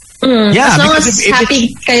 Talaga. Yeah, as long as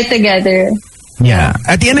happy kayo together. Yeah,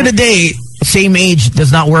 at the end of the day, same age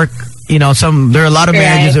does not work. You know, there are a lot of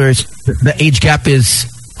marriages where the age gap is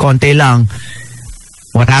konti lang.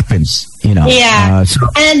 What happens? You know. Yeah, so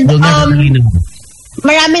and we'll never really know.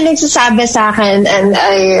 Marami nagsasabi sa akin, and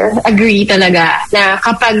I agree talaga, na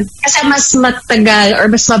kapag, kasi mas matagal or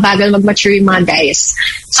mas mabagal mag-mature yung mga guys.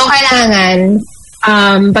 So, kailangan,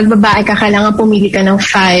 pag babae ka, kailangan pumili ka ng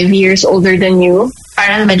 5 years older than you.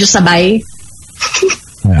 Parang medyo sabay.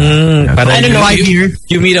 I don't know.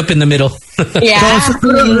 You meet up in the middle. Yeah. So,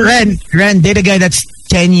 Ren, date a guy that's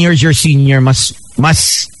 10 years your senior, mas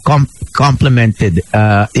complemented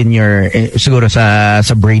in your siguro sa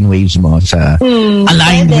brainwaves mo, sa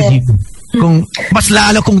aligned with you. Kung mas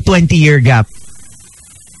lalo kung 20-year gap.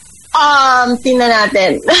 Tingnan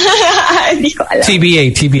natin. Hindi ko alam.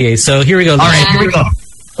 TBA. So here we go. All right, here we go.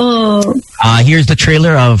 Here's the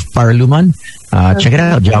trailer of Paraluman. Check it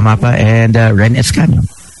out, Jao Mapa and Ren Escanio.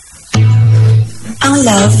 Ang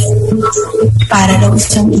love, para daw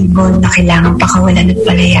isang ibon na kailangan pakawalan at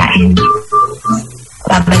palayain.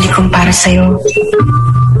 Babalik kong para sa'yo.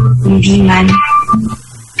 Hindi man.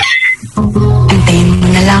 Antayin mo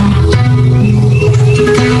na lang.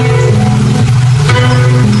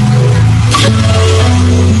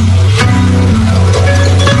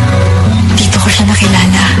 Dito ko siya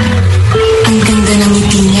nakilala. Ang ganda ng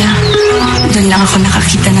ngiti niya. Doon lang ako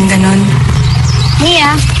nakakita ng ganon.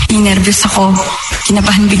 Mia. Nervous ako.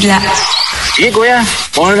 Kinabahan bigla. Sige, kuya.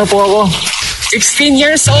 Muna na po ako. 16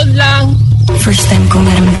 years old lang. First time kong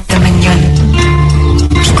naramdaman yun.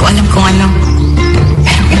 Hindi ko alam kung ano.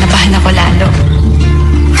 Pero kinabahan ako lalo.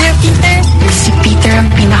 Kuya Peter? Si Peter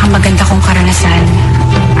ang pinakamaganda kong karanasan.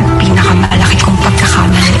 At pinakamalaki kong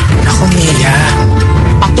pagkakamali. Ako, Mia.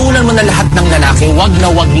 Patulan mo na lahat ng lalaki, wag na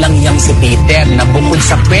wag lang yang si Peter na bukod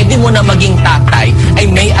sa pwede mo na maging tatay, ay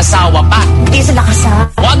may asawa pa. Hindi sila kasama.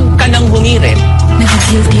 Wag ka nang humirit.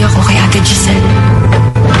 Nag-guilty ako kay Ate Giselle.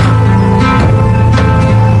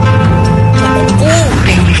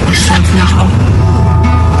 Pero may fulfilled na ako.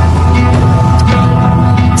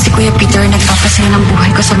 Si Kuya Peter nagpapasaya ng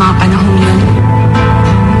buhay ko sa mga panahon yun.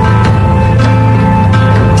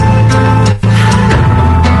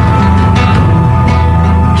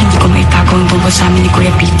 Kung tungkol sa amin ni Kuya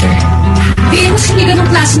Peter. Mas hindi ganong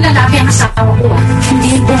klase lalaki ang asawa ko.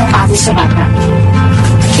 Hindi pumapagod sa bata.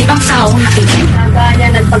 Ibang tao nakikita. Gaya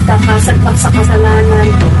ng pagkakasagpag sa kasalanan.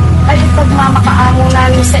 ay pagmamakaamo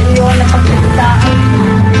namin sa iyo na pagkakitaan.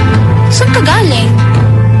 Saan ka galing?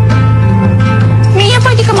 Mia,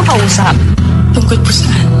 pwede ka makausap. Tungkol po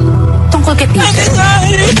saan? Tungkol kay Peter.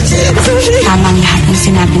 Tama ang lahat ng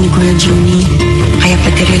sinabi ni Kuya Juni. Kaya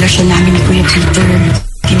pati relasyon namin ni Kuya Peter,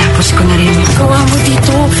 tinapos ko na rin. Gawa mo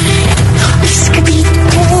dito. Umalis ka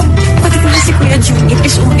dito. Pati ko na si Kuya Juni.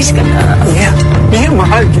 Please, umalis ka na. Mia,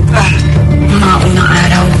 mahal kita. Mga unang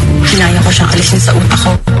araw, hinaya ko siyang alisin sa utak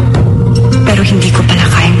ko. Pero hindi ko pala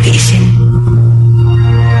kayang tiisin.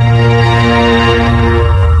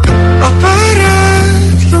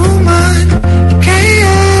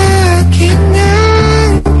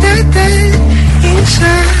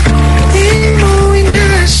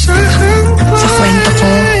 Sa kwento ko,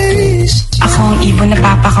 ako ang ibon na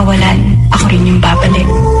papakawalan. Ako rin yung babalik.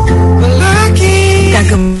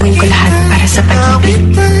 Gagawin ko lahat para sa pag-ibig.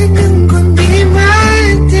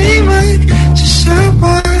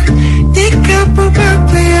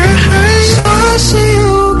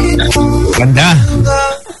 Ganda.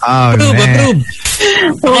 Oh, man.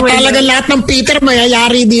 Talaga lahat ng Peter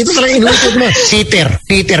mayayari dito sa inutot mo.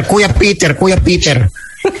 Peter, Kuya Peter.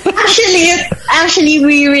 Actually,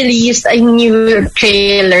 we released a new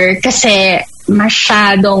trailer kasi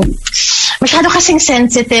masyado kasing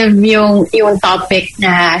sensitive yung topic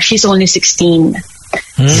na she's only 16.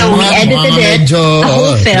 So we edited it, the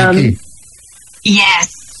whole film. Tricky. Yes.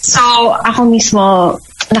 So ako mismo,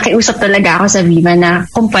 nakiusap talaga ako sa Viva na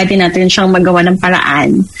kung pwede natin siyang magawa ng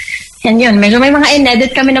paraan. And yun, medyo may mga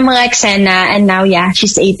in-edit kami ng mga eksena and now, yeah,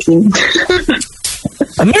 she's 18.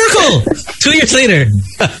 A miracle! 2 years later.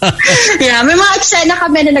 Yeah, may mga eksena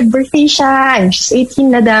kami na nag-birthday siya and she's 18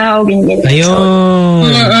 na daw. Ganyan. Ayun.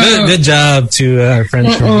 Good job to our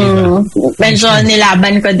friends from Viva. Medyo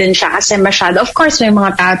nilaban ko din siya kasi masyado. Of course, may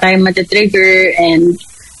mga tao tayong matitrigger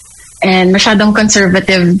and masyadong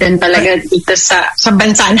conservative din talaga dito sa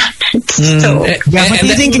bansa natin. So, yeah, but do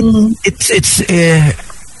you think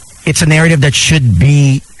it's a narrative that should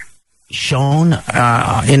be shown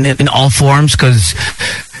in all forms, because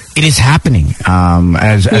it is happening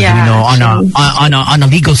as we know on a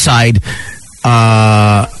legal side.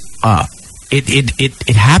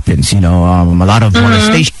 It happens, you know, a lot of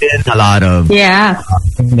molestation, a lot of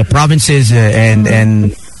in the provinces,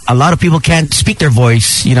 and a lot of people can't speak their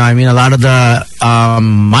voice. You know, I mean, a lot of the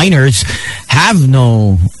minors have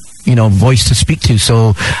no, you know, voice to speak to.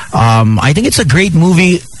 So I think it's a great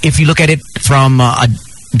movie if you look at it from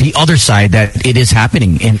the other side, that it is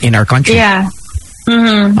happening in our country. Yeah,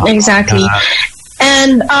 exactly.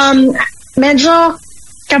 And medyo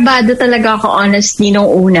kabado talaga ako, honestly, nung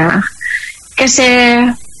una. Kasi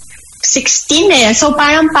 16 eh. So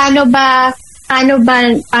parang paano ba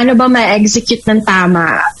ma-execute ng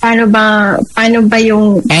tama? Paano ba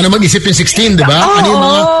yung... Paano mag-isip yung 16, di ba? Ano yung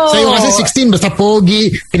mga... Sa'yo kasi 16, basta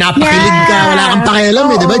pogi, pinapakilig ka, wala kang pakialam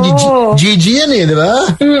eh, di ba? GG yan eh, di ba?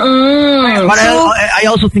 But I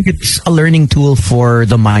also think it's a learning tool for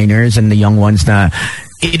the minors and the young ones na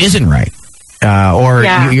it isn't right. Or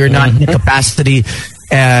you're not in the capacity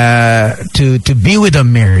to be with a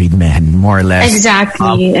married man, more or less.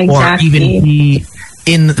 Exactly. Or even be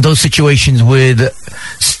in those situations with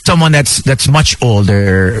someone that's much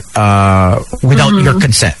older without your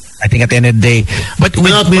consent. I think at the end of the day, but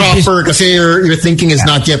not proper kasi your thinking is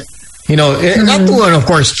not yet, you know, not to, of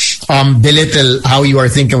course, belittle how you are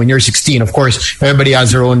thinking when you're 16. Of course, everybody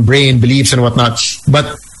has their own brain, beliefs and whatnot.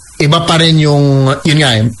 But iba pa rin yun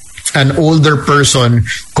nga, an older person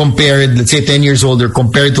compared, let's say 10 years older,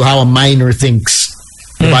 compared to how a minor thinks.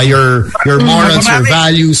 By your morals, your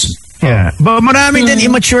values. Yeah. But marami din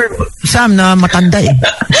immature, Sam, na matanda eh.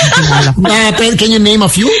 Can you name a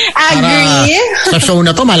few? Agree. Sa show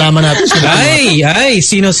na to, malaman natin.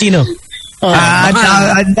 Sino?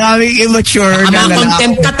 Ang daming immature na lalaki.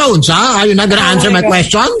 Contempt ka, Tones, ha? Are you not gonna answer my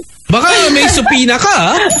question? Baka may supina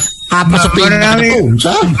ka,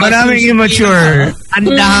 Maraming immature. Ang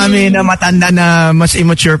dami na matanda na mas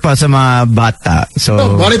immature pa sa mga bata. So,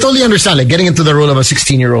 well, I totally understand, like getting into the role of a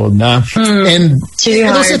 16-year-old, and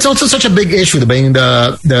it's also such a big issue, being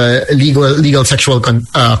the legal sexual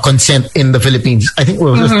consent in the Philippines. I think it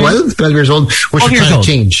was 12 years old, which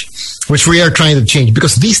we are trying to change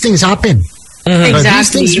because these things happen. Exactly.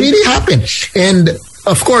 These things really happen, and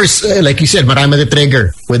of course, like you said, marami the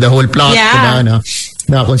trigger with the whole plot.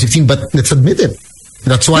 Na 16, but let's admit it.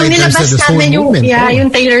 That's why there's this whole movement.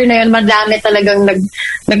 Yung trailer na yun, madami talagang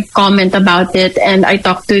nag-comment about it, and I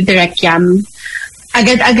talked to Direk Yam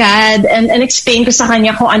agad-agad and explain ko sa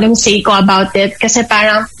kanya kung anong say ko about it, kasi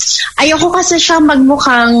parang ayoko kasi siya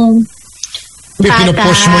magmukhang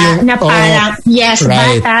pinupush mo yung... na parang, yes,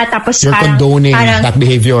 right. bata, tapos You're condoning that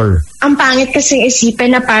behavior. Ang pangit kasi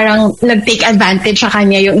isipin na parang nag-take advantage sa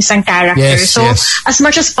kanya yung isang character. Yes, so, as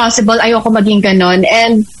much as possible, ayoko maging ganon.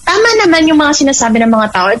 And tama naman yung mga sinasabi ng mga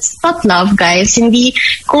tao. It's not love, guys. Hindi,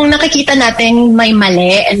 kung nakikita natin may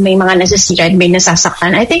mali and may mga nasisira and may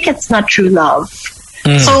nasasaktan, I think it's not true love.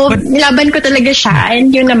 So, nilaban ko talaga siya. And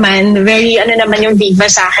yun naman, very, naman yung diva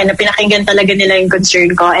sa akin na pinakinggan talaga nila yung concern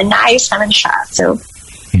ko. And naayos naman siya. So,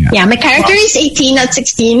 yeah, my character is 18, not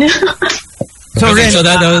 16. So, okay, so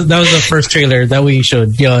that was the first trailer that we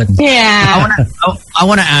showed. Yon. Yeah. I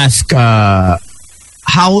want to ask,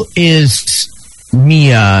 how is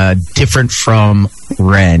Mia different from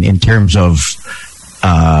Ren in terms of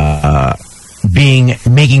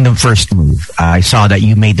making the first move? I saw that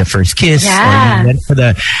you made the first kiss. Yeah.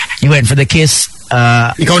 Or you went for the kiss.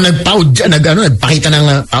 Ikaw nagpakita ng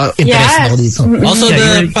interest ako dito. Also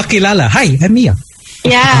the pakilala. Hi, I'm Mia.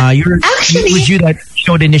 Yeah. Actually, it was you that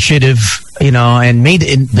showed initiative, and made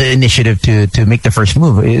the initiative to make the first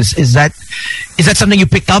move. Is that something you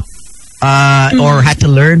picked up or had to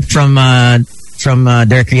learn from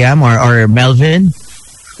Derek Liam or Melvin?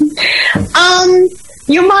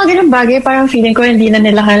 Yung mga ganun bagay, parang feeling ko hindi na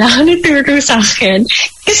nila kailangan ituro sa akin.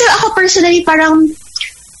 Kasi ako personally, parang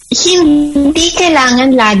hindi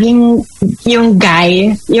kailangan laging yung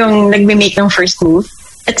guy yung nagme-make ng first move.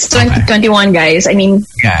 It's 2021, guys. I mean,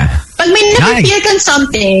 pag may napipil kang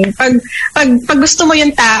something, pag gusto mo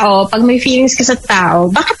yung tao, pag may feelings ka sa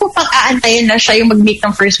tao, bakit po pang aantayin na siya yung mag-make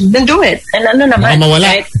ng first move? Then do it. And naman,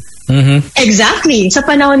 mawala. Right? Mm-hmm. Exactly. Sa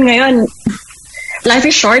panahon ngayon, life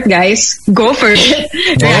is short, guys. Go for it.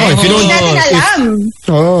 Right? If you don't natin alam.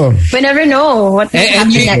 We never know what will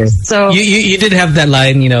happen next. So you did have that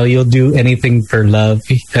line, you'll do anything for love.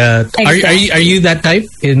 Exactly. Are you that type?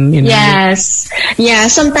 Yes. Yeah,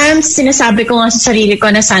 sometimes sinasabi ko nga sa sarili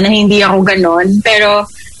ko na sana hindi ako ganon. Pero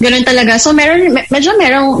ganon talaga. So medyo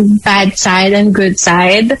merong bad side and good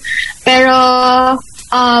side. Pero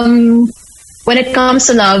when it comes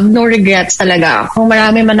to love, no regrets talaga. Kung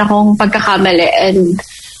marami man akong pagkakamali and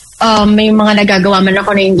may mga nagagawa man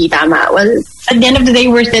ako na hindi tama. Well, at the end of the day,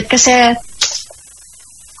 worth it kasi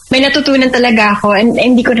may natutunan talaga ako and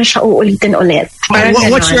hindi ko na siya uulitin ulit.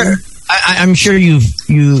 What's your... I'm sure you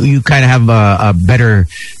kind of have a better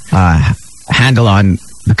handle on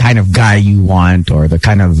the kind of guy you want or the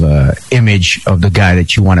kind of image of the guy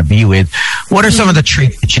that you want to be with. What are some of the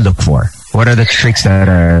traits that you look for? What are the tricks that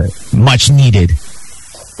are much needed?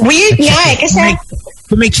 Weird nga kasi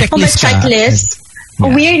to make checklist.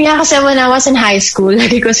 Yeah. Weird nga kasi when I was in high school,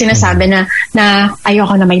 lagi ko sinasabi na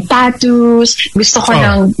ayoko na may tattoos, gusto ko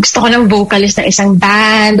ng vocalist ng isang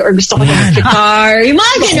band or gusto ko ng guitar. Yung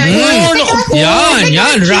mga ganun.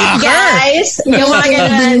 Yan, rocker. Guys, yung mga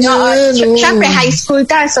ganun. Siyempre, high school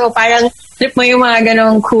ka, so parang trip mo yung mga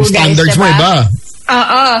ganun cool guys. Standards mo iba.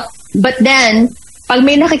 But then, pag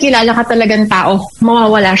may nakikilala ka talagang tao,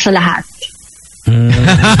 mawawala siya lahat.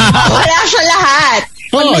 Mawawala siya lahat.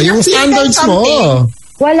 Yung standards mo.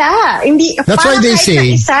 Wala. Hindi. That's why they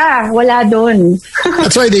say. Isa, wala dun.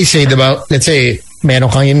 That's why they say, diba, let's say, meron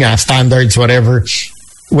kang yun nga, standards, whatever.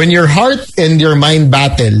 When your heart and your mind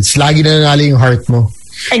battles, lagi na nanalo yung heart mo.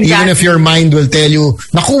 Exactly. Even if your mind will tell you,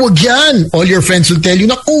 naku, wag yan. All your friends will tell you,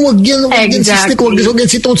 naku, wag yan. Wag yan, Exactly. wag yan,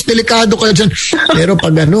 si Tones, delikado ka dyan. Pero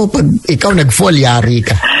pag ikaw nag-fall, yari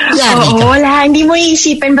ka. Wala. Hindi mo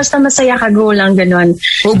iisipin, basta masaya ka, go lang, ganun.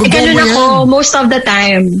 Ganun ako most of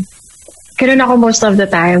the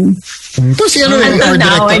time. Tapos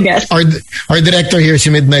our director here,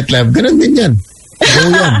 si Midnight Lab, ganun din yan.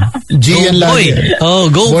 Go yan. G yan lang.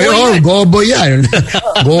 Go boy. Go boy yan.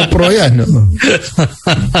 GoPro yan.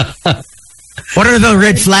 What are the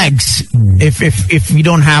red flags? If you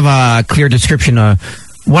don't have a clear description of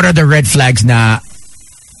what are the red flags na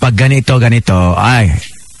pag ganito, ay,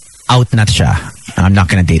 out na siya. I'm not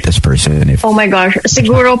gonna date this person. Oh my gosh.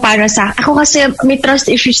 Siguro para sa... Ako kasi may trust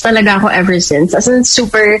issues talaga ako ever since. As in,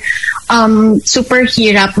 super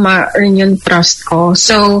hirap ma-earn yung trust ko.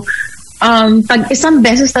 So, pag isang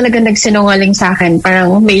beses talaga nagsinungaling sa akin,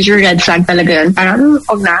 parang major red flag talaga yun. Parang,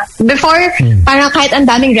 huwag na. Before, parang kahit ang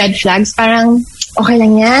daming red flags, parang, okay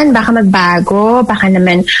lang yan, baka magbago, baka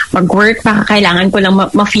naman mag-work, baka kailangan ko lang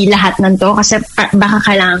ma-feel lahat ng to, kasi baka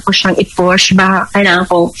kailangan ko siyang i-push, baka kailangan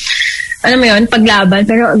ko, alam mo yun, paglaban.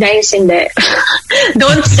 Pero guys, hindi.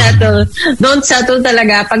 Don't settle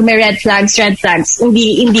talaga pag may red flags.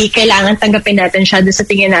 Hindi kailangan tanggapin natin siya doon sa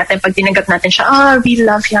tingin natin. Pag tinanggap natin siya, real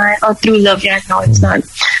love yan, true love yan. No, it's not.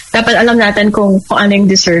 Dapat alam natin kung ano yung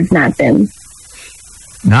deserve natin.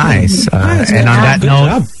 Nice. And on that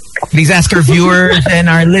note, Please ask our viewers and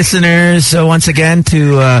our listeners once again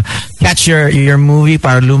to catch your movie,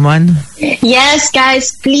 Paraluman. Yes,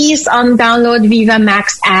 guys, please download Viva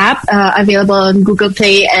Max app, available on Google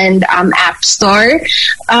Play and App Store.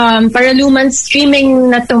 Paraluman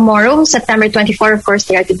streaming na tomorrow, September 24, of course,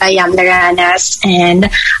 directed by Yam Laranas. And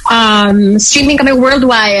streaming kami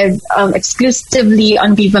worldwide, exclusively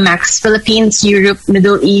on Viva Max, Philippines, Europe,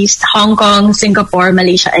 Middle East, Hong Kong, Singapore,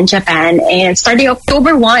 Malaysia, and Japan. And starting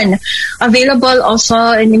October 1, available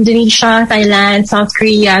also in Indonesia, Thailand, South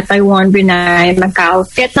Korea, Taiwan, Brunei, Macau,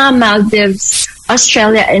 Vietnam, Maldives,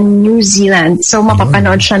 Australia, and New Zealand. So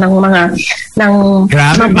mapapanood siya ng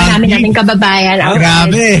marami nating kababayan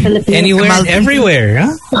outside Philippines. Anywhere, everywhere.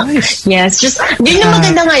 Huh? Nice. Yes, just yun yung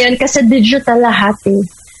maganda ngayon kasi digital lahat eh.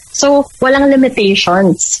 So walang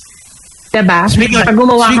limitations. Diba? Pag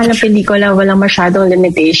gumawa ka ng pelikula, walang masyadong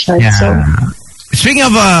limitations. Yeah. So speaking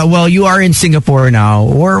of, well, you are in Singapore now.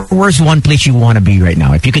 Where's one place you want to be right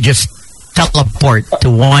now? If you could just teleport to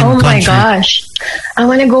one country. Oh my gosh. I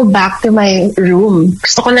want to go back to my room.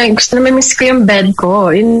 Gusto naman miss ko yung bed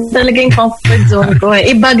ko. Yun talaga yung comfort zone ko.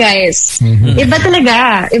 Iba, guys. Iba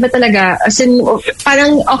talaga. As in,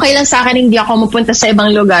 parang okay lang sa akin hindi ako mapunta sa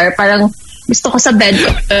ibang lugar. Parang gusto ko sa bed ko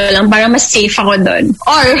lang para mas safe ako doon.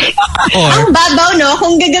 Or ang babaw, no?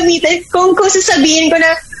 Kung gagamitin, kung sasabihin ko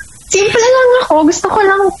na simple lang ako. Gusto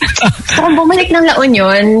kong bumalik ng La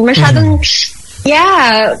Union. Masyadong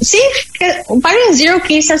yeah, safe. Parang 0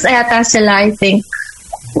 cases ayata sila, I think.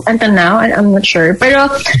 Until now, I'm not sure. Pero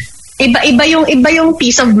iba yung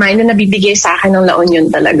peace of mind na nabibigay sa akin ng La Union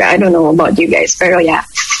talaga. I don't know about you guys, pero yeah.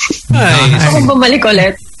 Gusto kong bumalik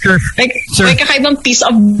ulit. Sure. May kakaibang peace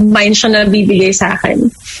of mind siya nabibigay sa akin.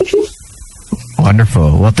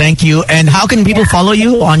 Wonderful. Well, thank you. And how can people follow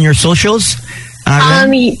you on your socials?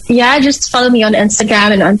 Just follow me on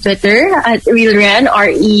Instagram and on Twitter at RealRen,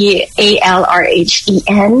 RealRhen,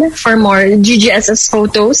 for more GGSS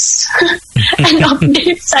photos and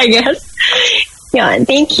updates, I guess. Yeah,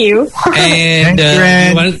 thank you. And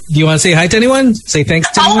do you want to say hi to anyone? Say thanks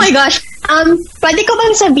to anyone? Oh my gosh. Pwede ko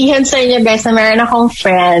bang sabihin sa inyo guys na meron akong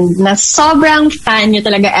friend na sobrang fan niyo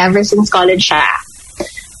talaga ever since college siya.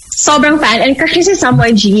 Sobrang fan. And crush si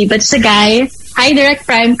Samoy G, but it's a guy. Hi, Direct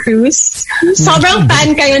Prime Cruz. Sobrang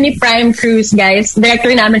fan kayo ni Prime Cruz, guys.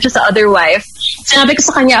 Director namin siya sa Other Wife. Sinabi ko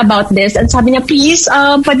sa kanya about this and sabi niya, please,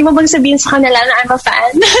 pwede mo bang sabihin sa kanila na I'm a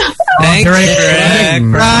fan? Thanks, Direct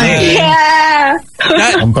Prime. Yeah.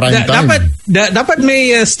 Dapat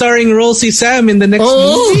may starring role si Sam in the next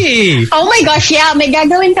movie. Oh my gosh, yeah. May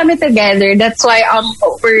gagawin kami together. That's why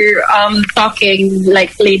we're talking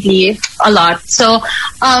like lately a lot. So,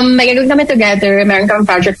 may gagawin kami together. Meron kami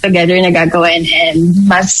project together na gagawin and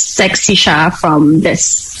mas sexy siya from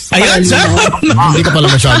this. Ayun, Sam! Hindi ka pala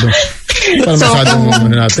masyado.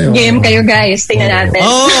 Game kayo guys. Tingnan natin.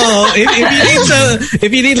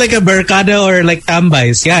 If you need like a Berkada or like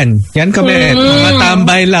tambays, yan kami. Mga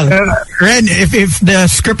tambay lang. Ren, if the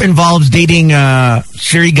script involves dating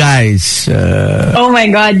Siri guys. Oh my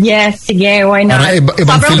God, yes. Sige, why not?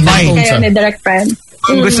 Ibang film kayo ni Direct Friend.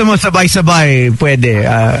 Kung gusto mo sabay-sabay, pwede.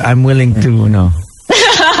 I'm willing to,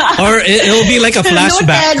 Or it'll be like a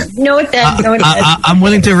flashback. Noted. I'm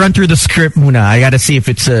willing to run through the script muna. I gotta see if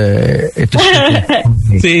it's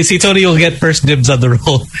see, Tony will get first dibs on the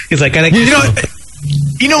role. He's like,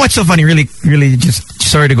 you know what's so funny? Really, really, just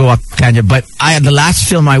sorry to go off tangent, but the last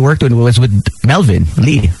film I worked with was with Melvin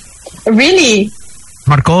Lee. Really?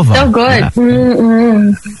 Markova. So good.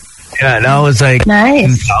 Yeah. Yeah, that was like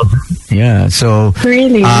nice. Yeah, so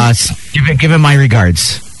really, give him my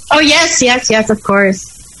regards. Oh yes, of course.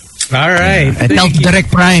 All right. And tell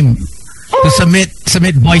Direct Prime to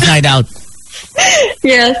submit Boys Night Out.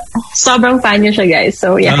 Yes, sobrang fan niyo siya, guys.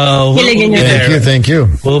 So yeah, thank you.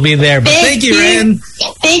 We'll be there. But thank you, Ren.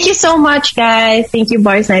 Thank you so much, guys. Thank you,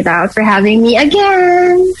 Boys Night Out, for having me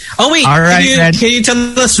again. Oh wait, all right. Can you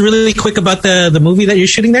tell us really quick about the movie that you're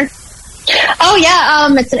shooting there? Oh yeah,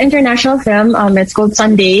 it's an international film. It's called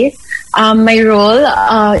Sunday. My role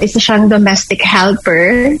is siyang domestic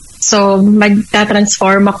helper. So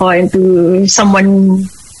magta-transform ako into someone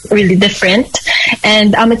really different.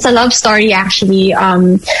 And it's a love story actually.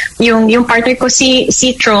 Yung partner ko si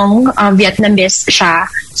Trong, Vietnamese siya.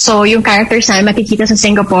 So yung characters na makikita sa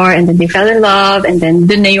Singapore and then they fell in love and then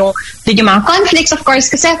dun yung mga conflicts of course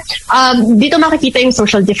kasi dito makikita yung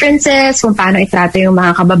social differences, kung paano itrato yung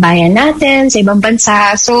mga kababayan natin sa ibang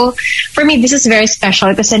bansa. So for me this is very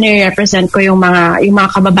special kasi nire-represent ko yung mga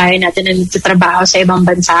kababayan natin na nagtatrabaho sa ibang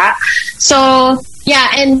bansa. So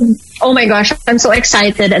yeah, and oh my gosh, I'm so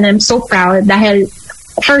excited and I'm so proud dahil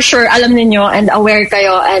for sure, alam ninyo and aware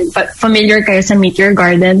kayo and familiar kayo sa Meteor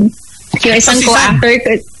Garden. Yung isang co-actor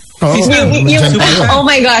ko, oh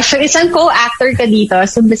my gosh, yung isang co-actor ko dito,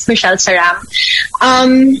 so Miss Michelle Saram.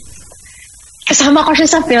 Kasama ko siya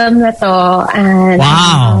sa film na to. And,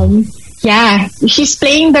 wow. Yeah, she's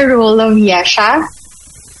playing the role of Yesha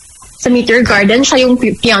sa Meteor Garden. Siya yung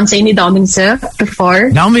fiancé ni Dominse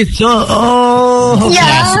before. Dominse? Oh!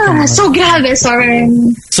 Yeah! So grabe, sorry.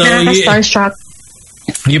 So starstruck.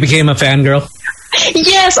 You became a fangirl?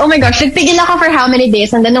 Yes! Oh my gosh. Nagpigil ako for how many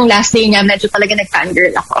days and then nung last day niya, medyo talaga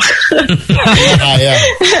nag-fangirl ako.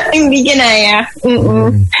 Hindi kinaya.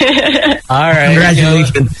 Alright.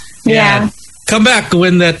 Congratulations. Yeah. Come back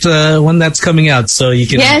when that's coming out so you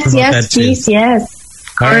can promote that too. Please, yes.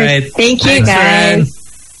 All right. Thank you, guys.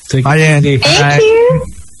 Bye, Ren. Thank you.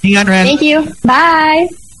 Ingat, Ren. Thank you. Bye.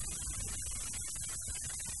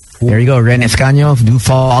 There you go, Ren Escaño. Do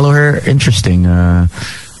follow her. Interesting.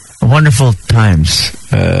 Wonderful times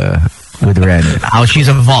with Ren. How she's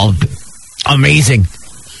evolved. Amazing.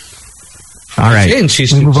 All right.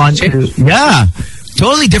 She's move on to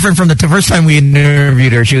totally different from the first time we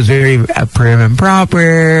interviewed her. She was very prim and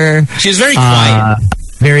proper. She's very quiet.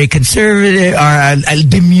 Very conservative, or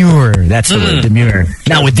demure. That's the word, demure.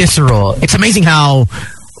 Now with this role, it's amazing how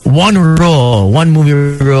one movie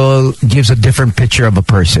role gives a different picture of a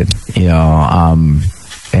person, you know,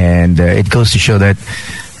 and it goes to show that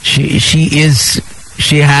she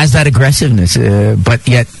has that aggressiveness, but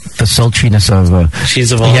yet the sultriness of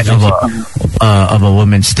she's evolving of a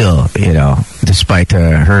woman still, you know, despite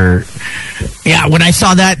her. Yeah, when I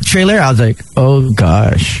saw that trailer, I was like, oh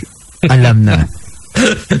gosh, alam na.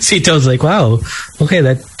 Cito's like, wow, okay,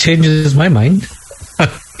 that changes my mind.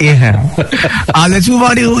 Yeah. Let's move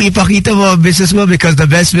on to ipakita mo business mo, because the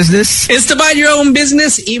best business is to mind your own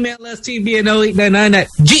business. Email us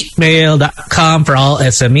tbno899@gmail.com for all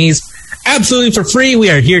SMEs. Absolutely for free. We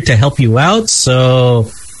are here to help you out. So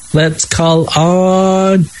let's call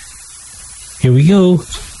on. Here we go.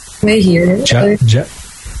 Right here.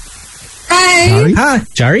 Hi. Hi,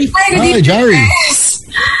 Jari. Hi, Jari.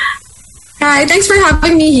 Hi, thanks for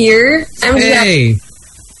having me here. Hey.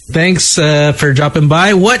 Thanks for dropping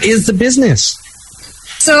by. What is the business?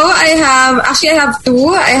 So I have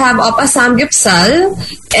two. I have Opa Samgyeopsal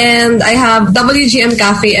and I have WGM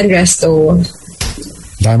Cafe and Resto.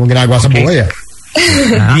 Dahil mo ginagawa sa buhay,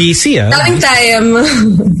 Busy, Daming time.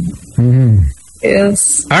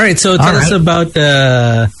 Yes. All right, so tell us about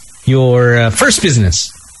your first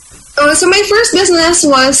business. So my first business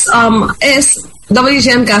was is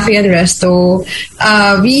WGM Cafe and Resto.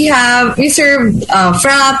 We serve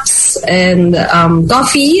fraps and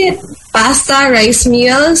coffee, pasta, rice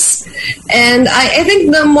meals, and I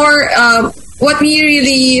think the more what we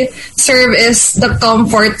really serve is the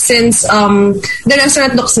comfort, since the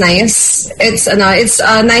restaurant looks nice. It's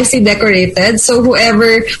nicely decorated, so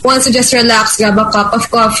whoever wants to just relax, grab a cup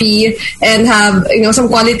of coffee, and have some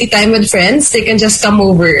quality time with friends, they can just come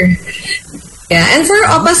over. Yeah, and for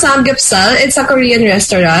Opa Samgyeopsal, it's a Korean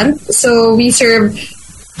restaurant, so we serve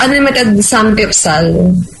unlimited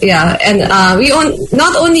samgyeopsal. Yeah, and we own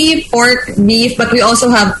not only pork, beef, but we also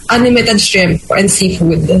have unlimited shrimp and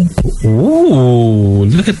seafood. Ooh,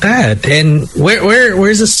 look at that! And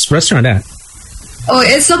where's this restaurant at? Oh,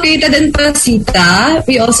 it's located in Pasita.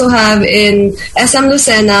 We also have in SM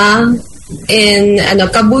Lucena, in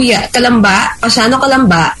Kabuya, Calamba, Pasiano,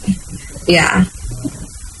 Calamba. Yeah.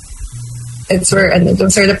 Those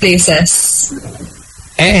are the places.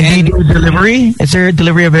 And do you do delivery? Is there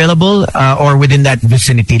delivery available or within that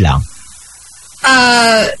vicinity lang?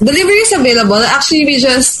 Delivery is available. Actually, we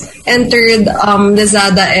just entered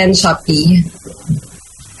Lazada and Shopee.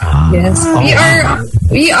 Yes.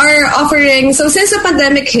 We are offering, so since the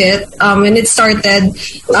pandemic hit, when it started,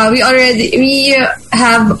 we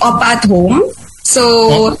have Opa at home.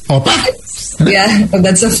 So Opa? Yeah,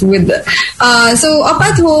 that's a food. So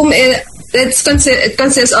Opa at home, it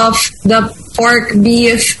consists of the pork,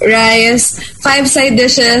 beef, rice, 5 side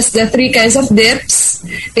dishes, the 3 kinds of dips,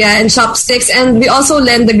 and chopsticks, and we also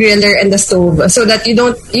lend the griller and the stove so that you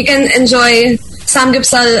can enjoy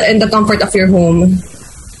samgyeopsal in the comfort of your home.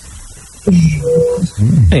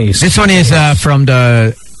 Nice. This one is from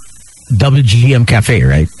the WGM Cafe,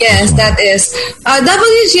 right? Yes, that is.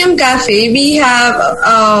 WGM Cafe, we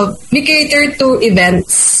cater to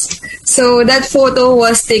events. So that photo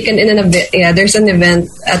was taken in an event. Yeah, there's an event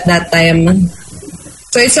at that time.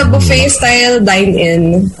 So it's a buffet style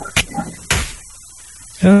dine-in.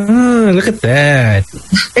 Oh, look at that.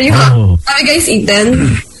 Have you guys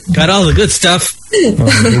eaten? Got all the good stuff.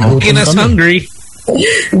 Making us hungry.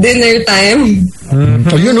 dinner time.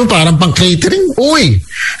 Oh, yun, parang pang catering. Uy,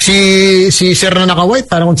 si sir na naka-white,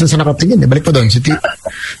 parang kung saan nakatingin. Balik pa doon. Si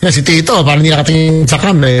Tito, parang hindi nakatingin sa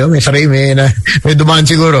cam. May saray, may dumaan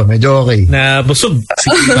siguro. Medyo okay. Nabusog.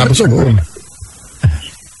 Nabusog, oo.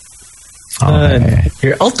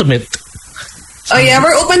 Your ultimate. Oh yeah,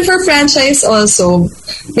 we're open for franchise also.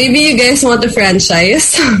 Maybe you guys want a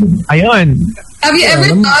franchise. Ayun. Have you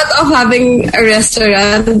ever thought of having a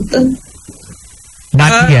restaurant?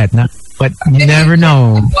 Not yet. But you never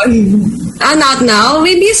know. Not now.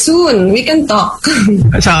 Maybe soon. We can talk.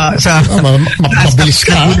 Mabilis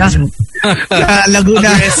ka.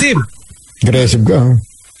 Laguna. Aggressive ka.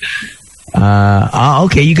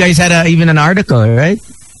 Okay. You guys had even an article, right?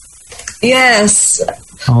 Yes.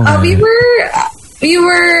 Okay. We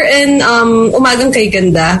were in Umagang Kay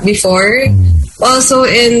Ganda before. Also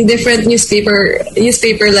in different newspaper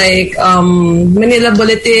like Manila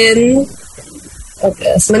Bulletin,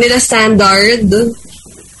 Manila Standard,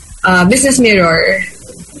 Business Mirror.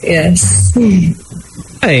 Yes.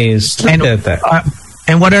 Nice.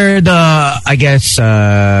 And what are the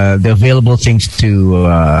available things to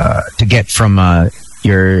get from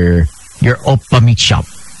your Oppa Meat Shop?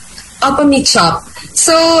 Oppa Meat Shop.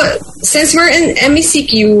 So since we're in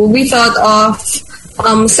MECQ, we thought of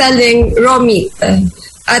selling raw meat at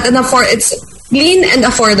it's clean and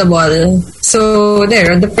affordable. So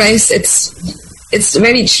the price it's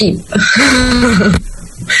very cheap.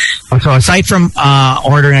 So aside from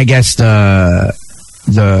ordering, I guess I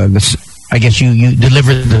guess you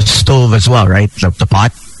deliver the stove as well, right? The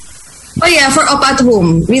pot. Oh yeah, for Oppa at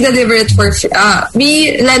home, we deliver it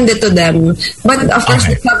we lend it to them, but of course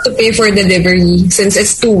we have to pay for delivery since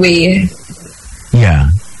it's two-way.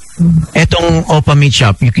 Yeah. Etong Oppa Meat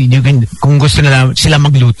Shop, you can kung gusto nila sila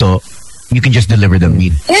magluto, you can just deliver the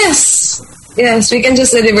meat. Yes, we can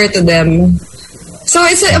just deliver to them. So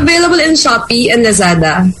it's available in Shopee and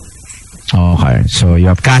Lazada. Okay, so you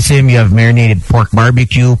have Kasim, you have marinated pork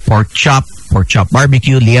barbecue, pork chop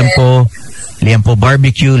barbecue, liempo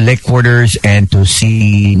barbecue, leg quarters, and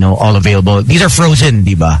tocino, all available. These are frozen,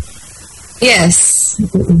 diba? Yes.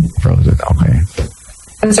 Frozen, okay.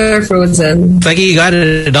 These are frozen. It's like you got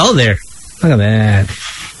it all there. Look at that.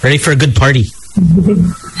 Ready for a good party.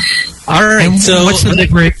 All right, and so what's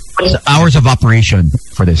the hours of operation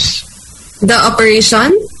for this? The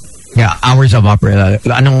operation? Yeah, hours of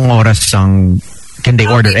operation. Anong oras can they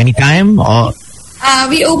order anytime?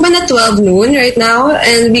 We open at 12 noon right now,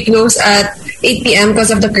 and we close at 8 p.m.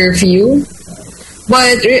 because of the curfew.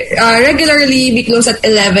 But regularly, we close at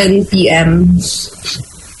 11 p.m.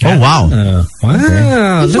 Oh, wow.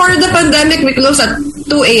 Wow. Before the pandemic, we close at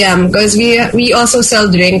 2 a.m. because we also sell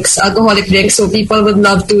drinks, alcoholic drinks, so people would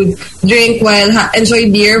love to drink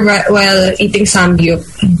enjoy beer while eating samgyup.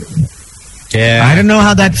 Yeah. I don't know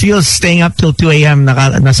how that feels staying up till 2 a.m.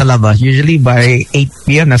 nasa labas. Usually by 8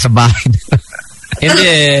 p.m. nasa bahay.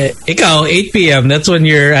 Hindi, ikaw, 8 p.m., that's when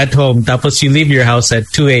you're at home. Tapos you leave your house at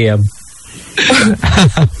 2 a.m.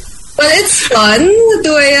 Well, it's fun. 2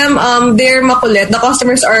 a.m. They're makulit. The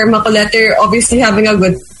customers are makulit. They're obviously having a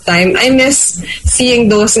good time. I miss seeing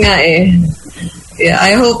those nga eh.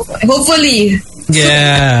 Yeah, hopefully.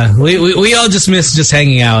 Yeah, we all just miss just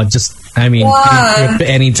hanging out.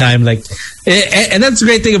 Anytime. And that's the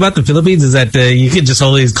great thing about the Philippines is that you can just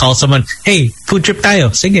always call someone, hey, food trip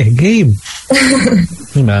tayo. Sige, game.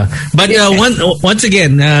 But once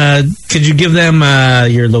again, could you give them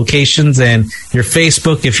your locations and your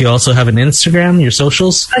Facebook if you also have an Instagram, your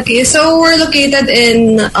socials? Okay, so we're located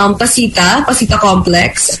in Pasita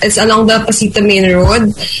Complex. It's along the Pasita Main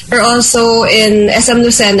Road. We're also in SM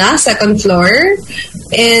Lucena, second floor,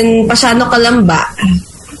 in Pasiano, Calamba.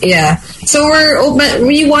 Yeah. So we're open.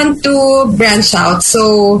 We want to branch out.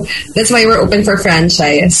 So that's why we're open for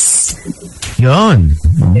franchise. Yun.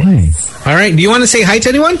 Okay. All right. Do you want to say hi to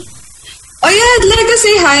anyone? Oh yeah, I'd like to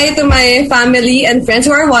say hi to my family and friends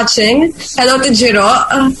who are watching. Hello to Jiro.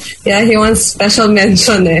 Yeah, he wants special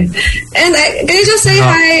mention eh. And can I just say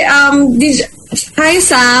hi? Hi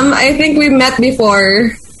Sam. I think we met before.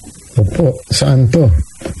 Opo, saan to?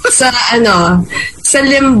 Sa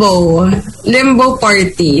Limbo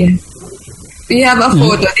party. We have a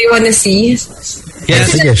photo. Do you want to see?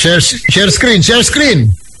 Yes. Sige, share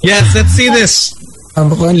screen. Yes, let's see this.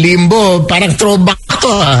 Mukhang Limbo, parang throwback to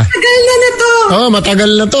ah. Matagal na nito.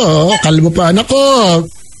 Matagal na to. Kalbo pa. Nako.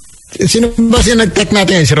 Sino ba nag-tech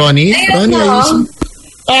natin? Si Ronnie? Ayun Ronnie,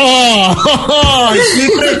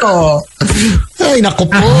 sleeper ko. Ay, naku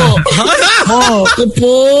po. Oh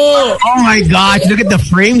my gosh, look at the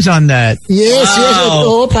frames on that. Yes.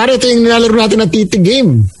 Parang ito yung nilalaro natin na titi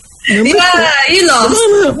game. Yeah, you lost.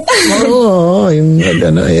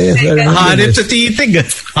 Hanip sa titig.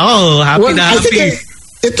 Oh, happy na I happy. think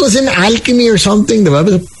it was in Alchemy or something,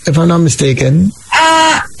 diba? If I'm not mistaken.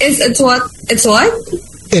 It's what?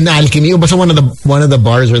 In Alchemy, basta one of the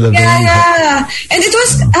bars or the venues. Yeah. And it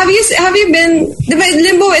was. Have you been? Diba,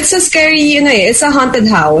 Limbo? It's a scary. It's a haunted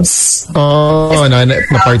house. Oh, no,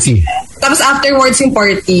 party. Tapos afterwards yung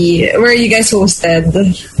party where you guys hosted.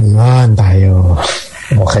 Man tayo.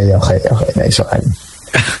 Okay. Nice one.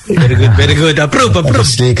 Very good. Approve.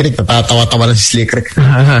 Slick Rick, natatawa-tawa na si Slick Rick.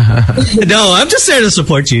 No, I'm just there to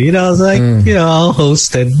support you. I was like, I'll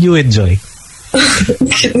host and you enjoy.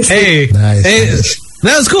 Hey, Nice.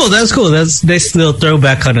 that was cool. That's nice little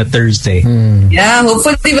throwback on a Thursday. Yeah,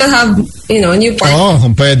 hopefully we'll have, new party. Oh,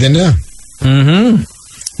 kung pwede na.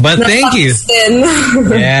 But thank you.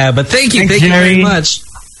 Yeah, but thank you. Thank you very much.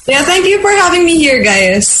 Yeah, thank you for having me here,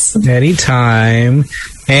 guys. Anytime.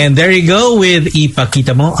 And there you go with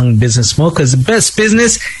Ipakita Mo ang business mo, because the best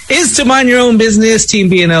business is to mind your own business.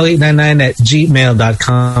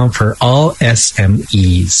 TeamBNL899@gmail.com for all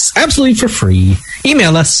SMEs. Absolutely for free.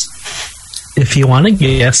 Email us if you want to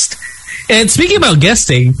guest. And speaking about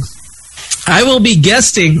guesting, I will be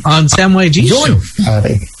guesting on Sam YG show.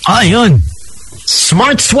 Yun.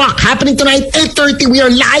 Smart Swak happening tonight, 8:30. We are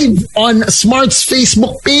live on Smart's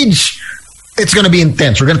Facebook page. It's gonna be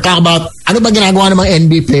intense. We're gonna talk about ano ba ginagawa ng mga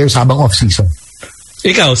NBA players habang off-season.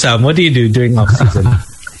 Ikaw, Sam, what do you do during off-season?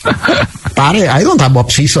 Pare, I don't have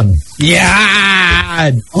off-season.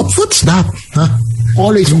 Yeah! What's that? Huh?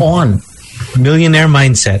 Always on. Millionaire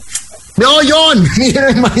mindset. No, yun!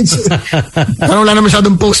 Millionaire mindset. Parang wala na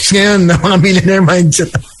masyadong posts ngayon na mga millionaire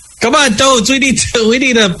mindset. Come on, Toads, we need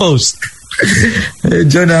a post.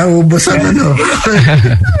 Medyo naubos ang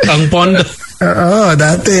Ang pondo.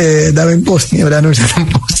 Dati, daming post. Wala na masyadong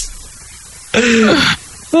post.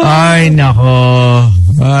 Ay, nako.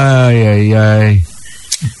 Ay.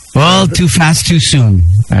 Well, too fast, too soon,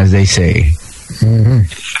 as they say.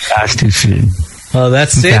 Fast, too soon. Well,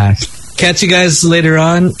 that's Too it. fast. Catch you guys later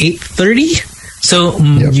on, 8:30. So,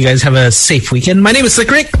 you guys have a safe weekend. My name is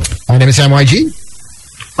Slick Rick. My name is Sam YG.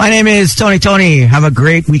 My name is Tony. Have a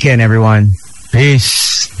great weekend, everyone.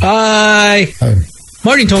 Peace. Bye.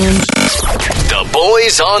 Morning, Tones. The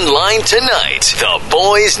Boys Online Tonight. The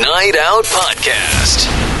Boys Night Out Podcast.